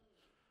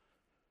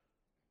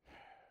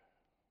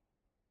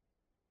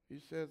 He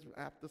says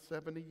after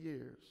 70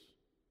 years.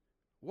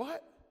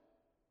 What?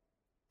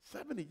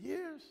 70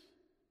 years?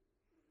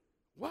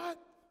 What?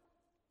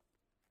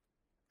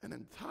 An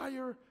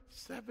entire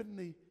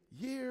 70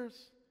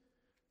 years?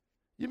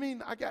 You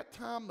mean I got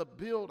time to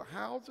build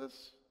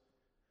houses?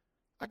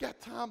 I got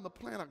time to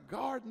plant a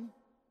garden?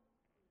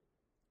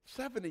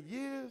 70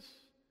 years?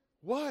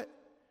 What?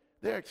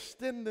 They're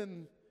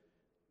extending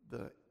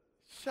the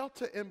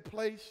shelter in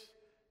place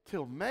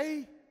till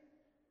May?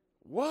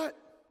 What?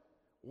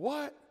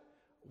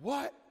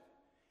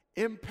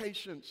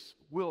 Impatience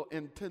will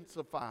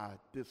intensify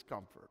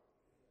discomfort.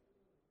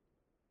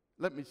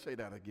 Let me say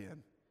that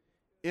again.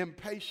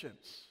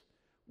 Impatience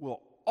will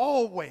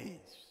always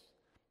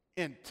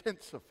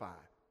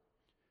intensify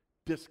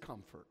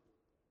discomfort.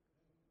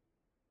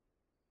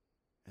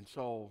 And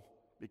so,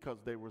 because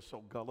they were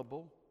so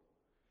gullible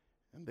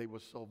and they were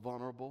so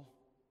vulnerable,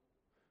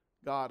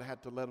 God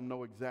had to let them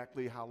know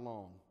exactly how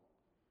long.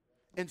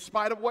 In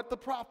spite of what the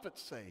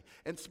prophets say,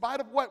 in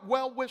spite of what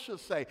well-wishers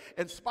say,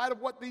 in spite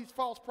of what these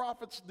false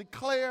prophets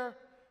declare,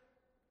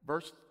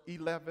 verse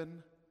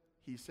 11,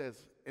 he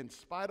says, in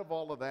spite of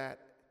all of that,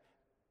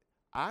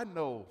 I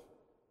know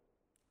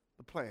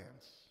the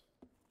plans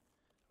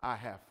I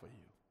have for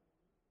you.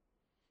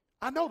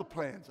 I know the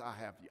plans I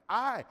have for you.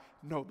 I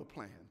know the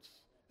plans.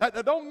 Now,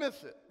 don't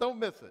miss it. Don't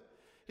miss it.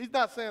 He's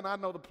not saying, I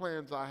know the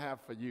plans I have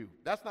for you.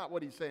 That's not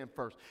what he's saying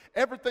first.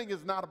 Everything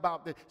is not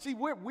about this. See,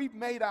 we've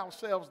made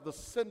ourselves the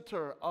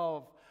center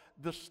of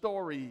the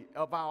story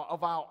of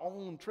our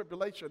own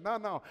tribulation.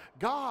 No.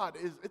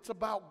 It's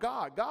about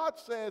God. God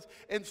says,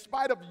 in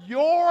spite of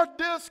your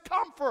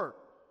discomfort,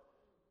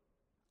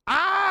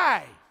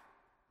 I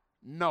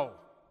know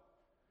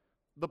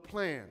the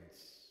plans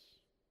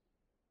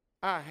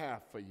I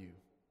have for you,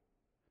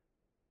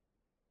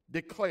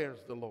 declares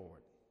the Lord.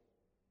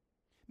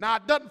 Now,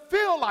 it doesn't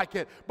feel like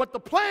it, but the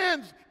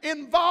plans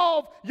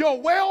involve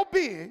your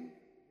well-being,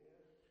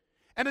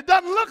 and it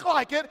doesn't look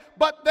like it,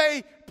 but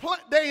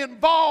they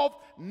involve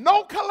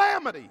no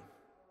calamity.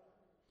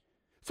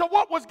 So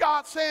what was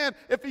God saying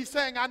if he's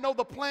saying, I know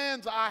the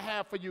plans I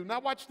have for you?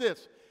 Now watch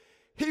this.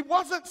 He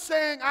wasn't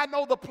saying, I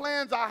know the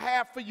plans I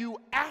have for you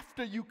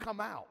after you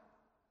come out.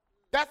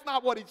 That's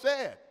not what he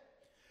said.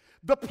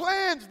 The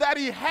plans that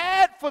he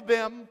had for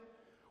them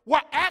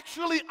were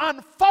actually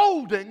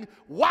unfolding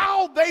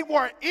while they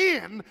were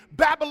in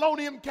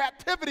Babylonian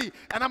captivity.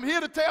 And I'm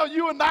here to tell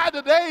you and I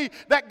today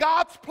that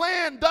God's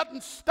plan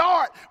doesn't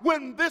start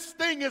when this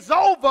thing is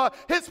over.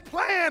 His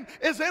plan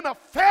is in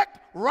effect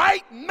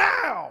right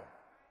now.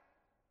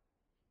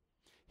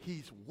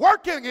 He's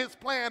working his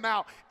plan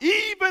out,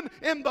 even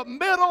in the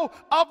middle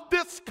of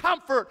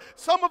discomfort.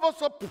 Some of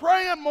us are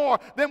praying more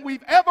than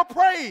we've ever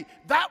prayed.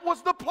 That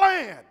was the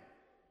plan.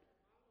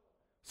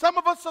 Some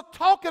of us are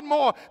talking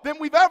more than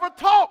we've ever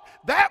talked.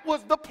 That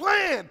was the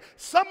plan.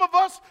 Some of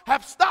us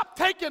have stopped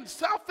taking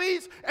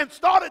selfies and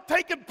started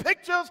taking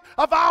pictures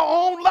of our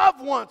own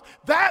loved ones.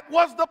 That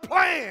was the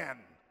plan.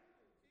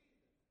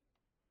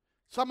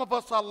 Some of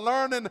us are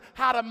learning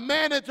how to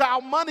manage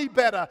our money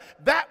better.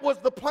 That was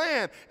the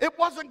plan. It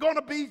wasn't going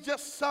to be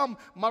just some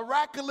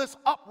miraculous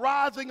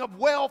uprising of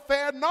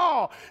welfare.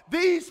 No.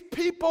 These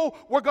people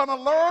were going to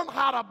learn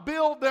how to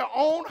build their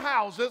own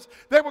houses.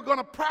 They were going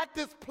to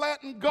practice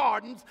planting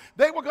gardens.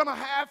 They were going to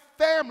have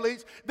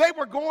families. They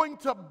were going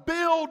to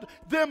build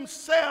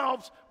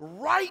themselves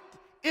right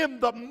in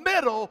the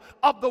middle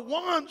of the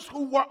ones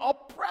who were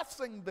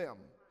oppressing them.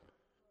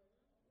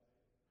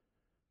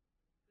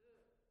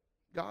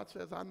 God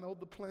says, I know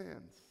the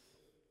plans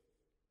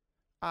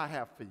I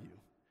have for you.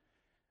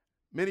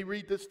 Many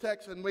read this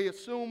text and we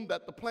assume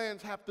that the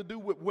plans have to do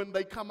with when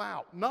they come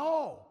out.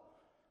 No.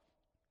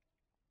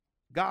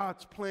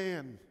 God's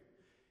plan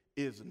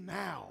is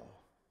now.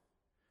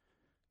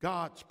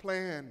 God's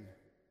plan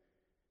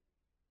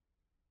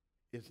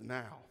is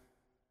now.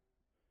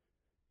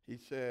 He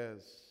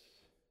says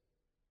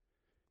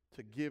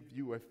to give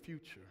you a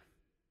future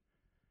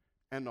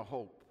and a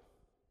hope.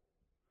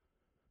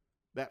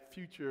 That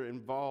future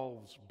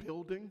involves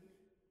building.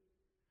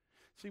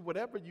 See,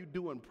 whatever you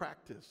do in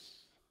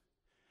practice,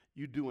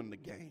 you do in the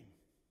game,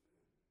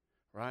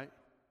 right?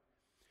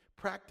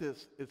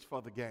 Practice is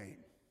for the game.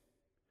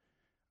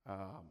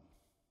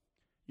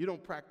 You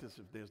don't practice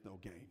if there's no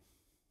game.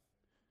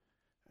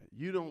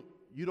 You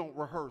don't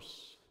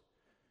rehearse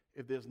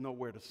if there's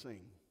nowhere to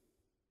sing.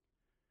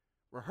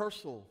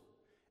 Rehearsal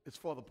is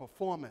for the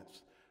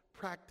performance.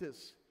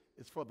 Practice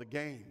is for the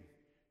game.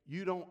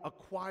 You don't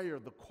acquire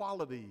the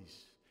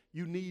qualities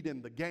you need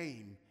in the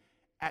game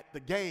at the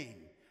game.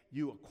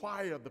 You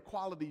acquire the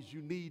qualities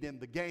you need in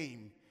the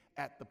game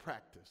at the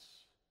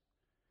practice.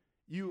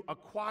 You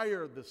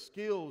acquire the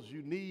skills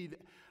you need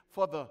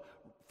for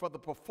the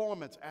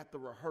performance at the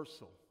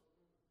rehearsal.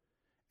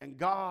 And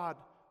God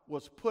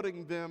was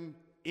putting them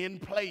in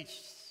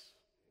place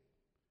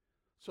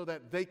so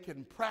that they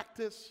can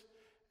practice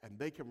and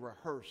they can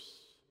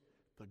rehearse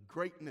the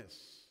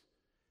greatness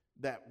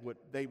that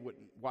they would,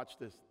 watch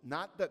this,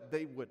 not that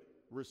they would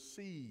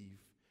receive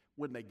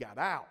when they got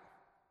out,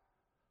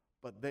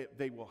 but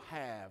they will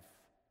have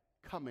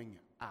coming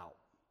out,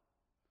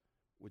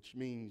 which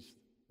means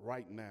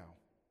right now.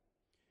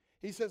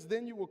 He says,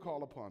 then you will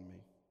call upon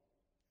me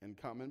and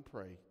come and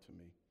pray to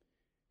me,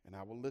 and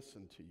I will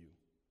listen to you.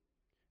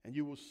 And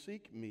you will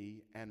seek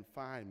me and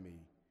find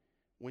me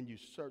when you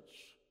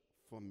search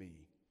for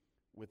me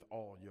with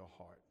all your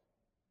heart.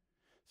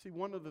 See,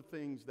 one of the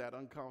things that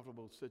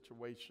uncomfortable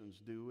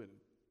situations do,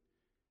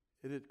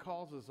 and it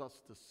causes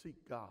us to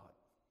seek God.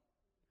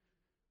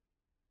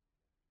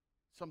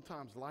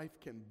 Sometimes life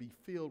can be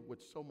filled with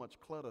so much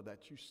clutter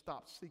that you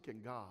stop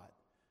seeking God.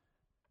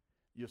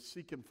 You're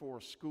seeking for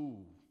a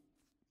school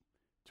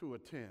to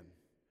attend.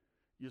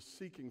 You're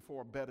seeking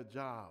for a better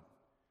job.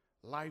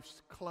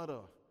 Life's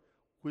clutter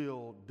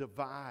will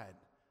divide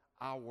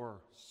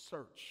our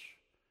search.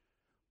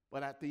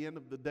 But at the end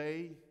of the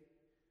day,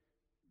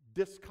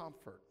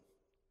 discomfort,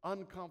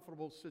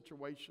 uncomfortable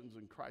situations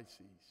and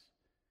crises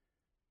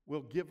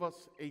will give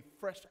us a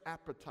fresh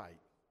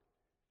appetite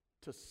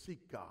to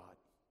seek God.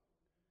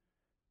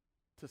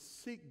 To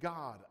seek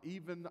God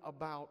even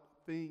about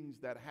things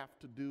that have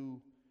to do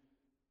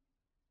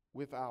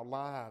with our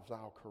lives,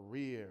 our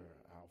career,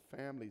 our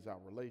families, our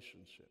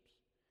relationships.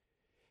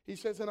 He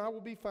says, and I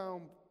will be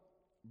found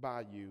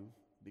by you,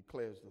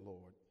 declares the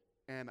Lord,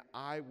 and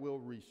I will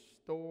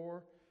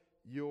restore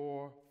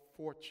your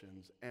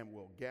fortunes and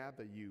will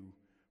gather you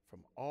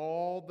from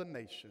all the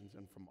nations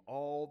and from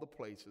all the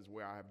places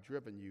where I have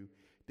driven you,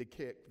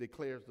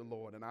 declares the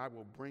Lord, and I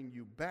will bring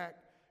you back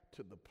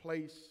to the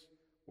place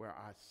where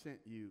I sent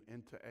you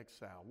into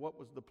exile. What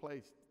was the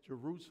place?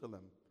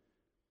 Jerusalem.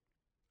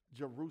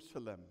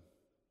 Jerusalem.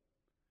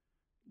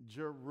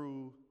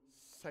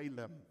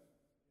 Jerusalem.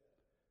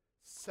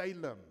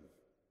 Salem,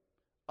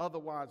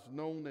 otherwise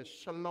known as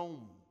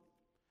Shalom.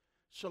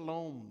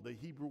 Shalom, the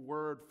Hebrew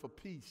word for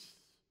peace.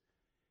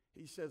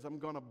 He says, I'm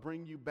going to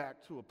bring you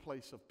back to a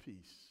place of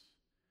peace,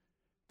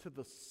 to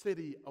the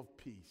city of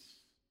peace.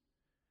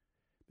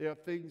 There are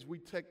things we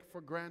take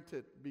for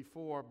granted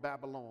before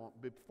Babylon,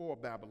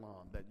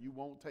 that you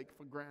won't take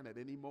for granted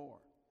anymore.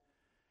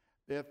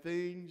 There are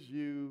things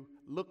you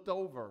looked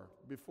over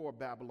before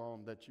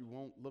Babylon that you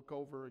won't look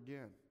over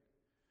again.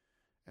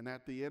 And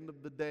at the end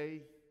of the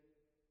day,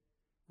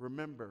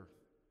 remember,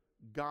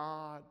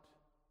 God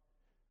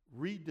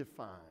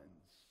redefines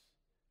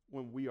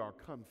when we are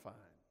confined.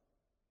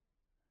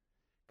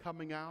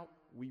 Coming out,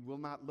 we will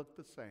not look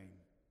the same.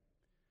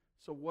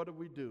 So what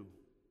do?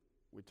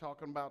 We're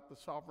talking about the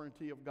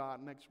sovereignty of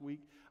God next week.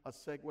 A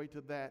segue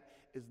to that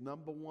is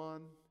number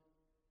one,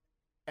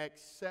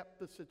 accept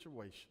the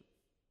situation.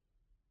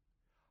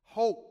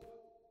 Hope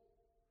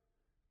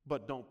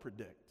but don't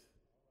predict.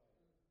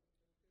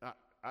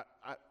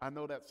 I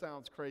know that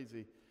sounds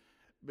crazy,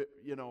 but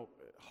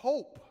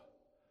hope.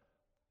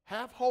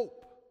 Have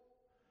hope,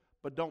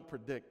 but don't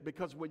predict.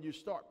 Because when you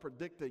start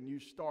predicting, you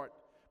start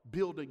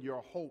building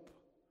your hope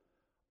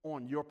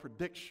on your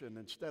prediction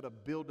instead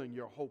of building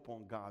your hope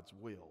on God's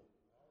will.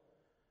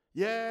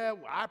 Yeah,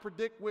 I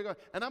predict we're going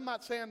to, and I'm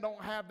not saying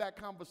don't have that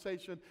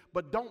conversation,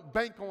 but don't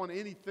bank on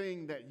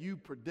anything that you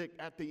predict.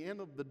 At the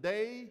end of the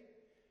day,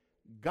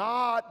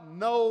 God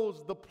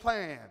knows the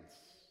plans.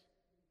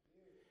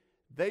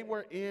 They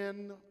were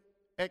in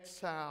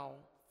exile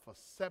for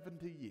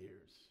 70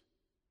 years,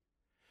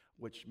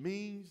 which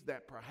means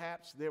that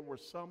perhaps there were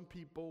some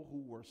people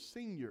who were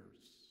seniors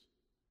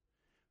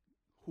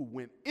who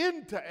went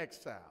into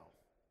exile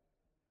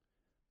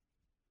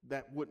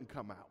that wouldn't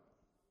come out.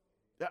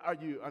 Are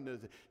you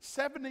understanding?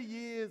 70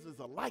 years is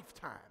a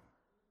lifetime,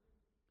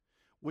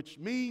 which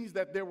means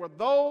that there were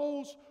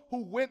those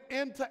who went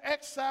into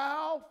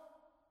exile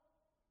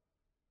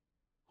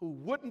who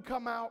wouldn't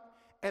come out,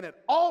 and it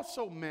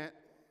also meant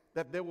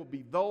that there would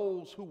be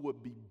those who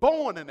would be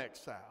born in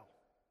exile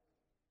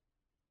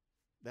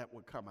that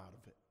would come out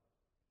of it.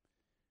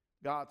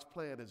 God's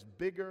plan is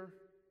bigger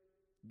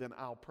than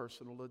our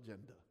personal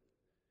agenda,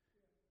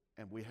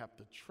 and we have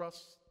to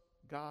trust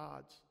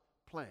God's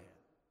plan.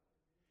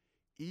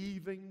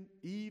 Even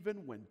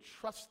when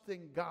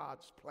trusting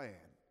God's plan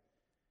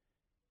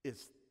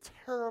is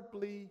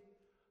terribly,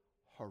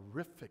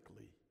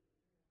 horrifically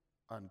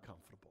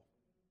uncomfortable.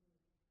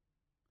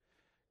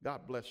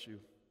 God bless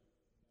you.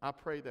 I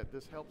pray that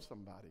this helps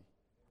somebody.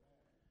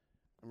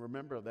 And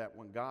remember that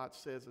when God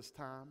says it's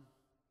time,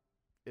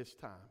 it's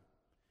time.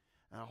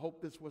 And I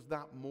hope this was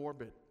not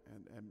morbid,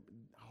 and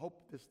I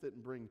hope this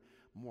didn't bring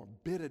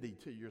morbidity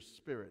to your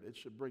spirit. It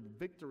should bring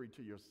victory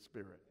to your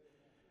spirit.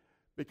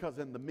 Because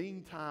in the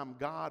meantime,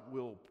 God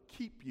will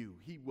keep you.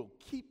 He will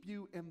keep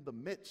you in the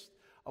midst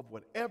of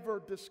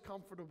whatever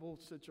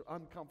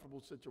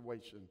uncomfortable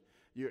situation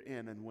you're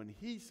in. And when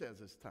He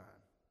says it's time,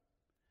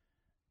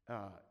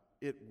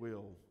 it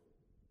will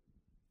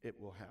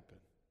happen.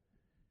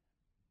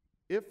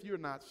 If you're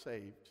not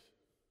saved,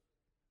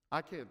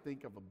 I can't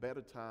think of a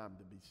better time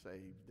to be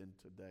saved than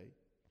today.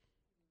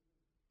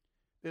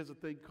 There's a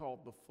thing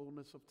called the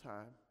fullness of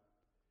time.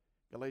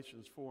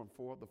 Galatians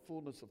 4:4, the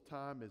fullness of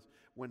time is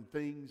when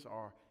things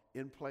are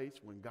in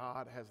place, when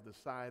God has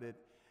decided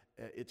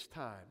it's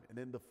time. And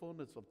in the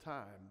fullness of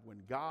time,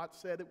 when God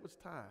said it was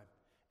time,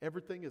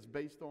 everything is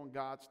based on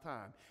God's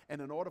time. And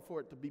in order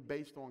for it to be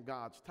based on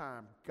God's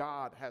time,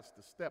 God has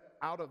to step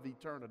out of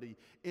eternity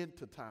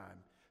into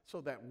time so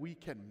that we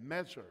can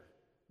measure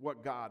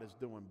what God is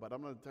doing. But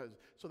I'm going to tell you,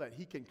 so that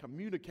He can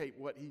communicate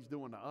what He's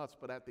doing to us.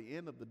 But at the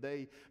end of the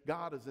day,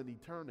 God is in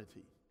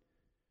eternity.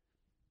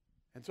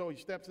 And so He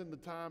steps into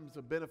time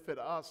to benefit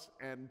us,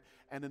 and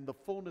in the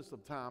fullness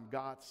of time,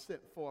 God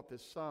sent forth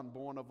His Son,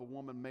 born of a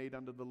woman made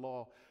under the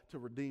law, to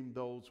redeem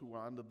those who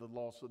are under the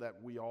law so that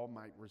we all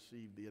might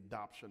receive the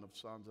adoption of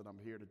sons. And I'm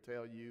here to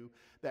tell you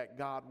that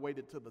God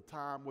waited till the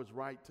time was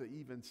right to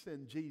even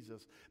send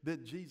Jesus.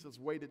 That Jesus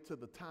waited till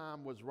the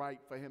time was right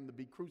for Him to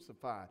be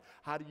crucified.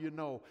 How do you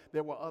know?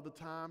 There were other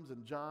times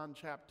in John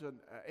chapter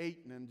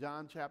 8 and in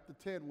John chapter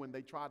 10 when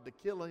they tried to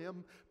kill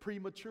Him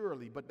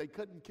prematurely, but they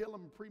couldn't kill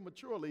Him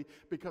prematurely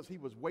because He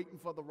was waiting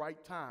for the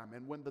right time.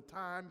 And when the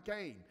time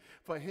came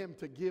for Him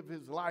to give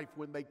His life,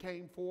 when they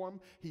came for Him,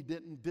 He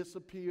didn't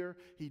disappear.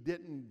 He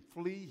didn't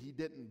flee. He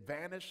didn't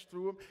vanish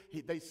through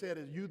Him. They said,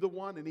 "Are you the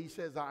one?" And He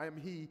says, "I am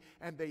He."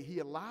 And He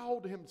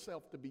allowed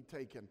Himself to be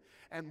taken.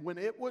 And when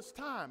it was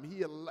time,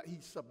 He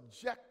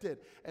subjected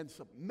and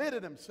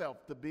submitted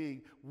Himself to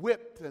being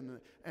whipped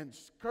and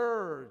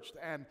scourged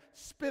and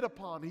spit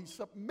upon. He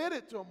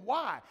submitted to Him.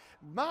 Why?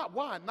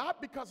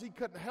 Not because He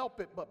couldn't help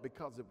it, but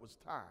because it was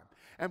time.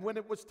 And when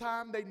it was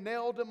time, they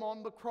nailed Him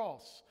on the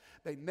cross.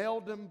 They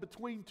nailed Him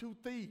between two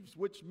thieves,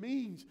 which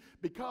means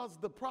because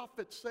the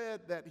prophet said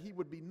that He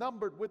would be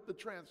numbered with the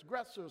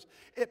transgressors,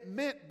 it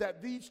meant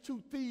that these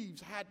two thieves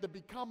had to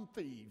become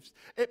thieves.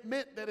 It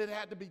meant that it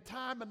had to be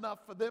time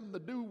enough for them to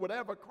do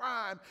whatever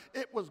crime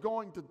it was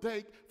going to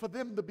take for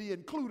them to be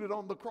included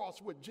on the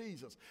cross with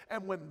Jesus.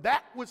 And when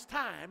that was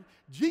time,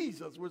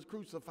 Jesus was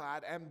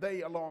crucified and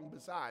they along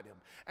beside Him.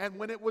 And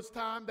when it was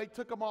time, they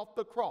took Him off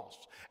the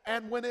cross.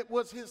 And when it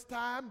was His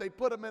time, they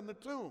put Him in the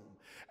tomb.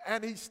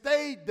 And He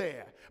stayed there.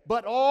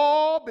 But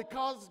all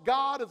because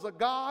God is a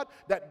God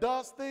that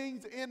does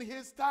things in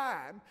His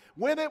time.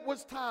 When it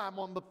was time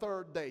on the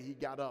third day, He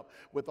got up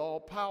with all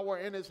power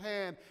in His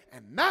hand.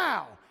 And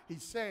now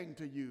He's saying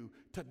to you,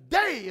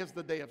 today is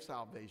the day of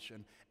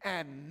salvation.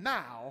 And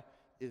now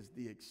is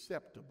the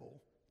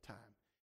acceptable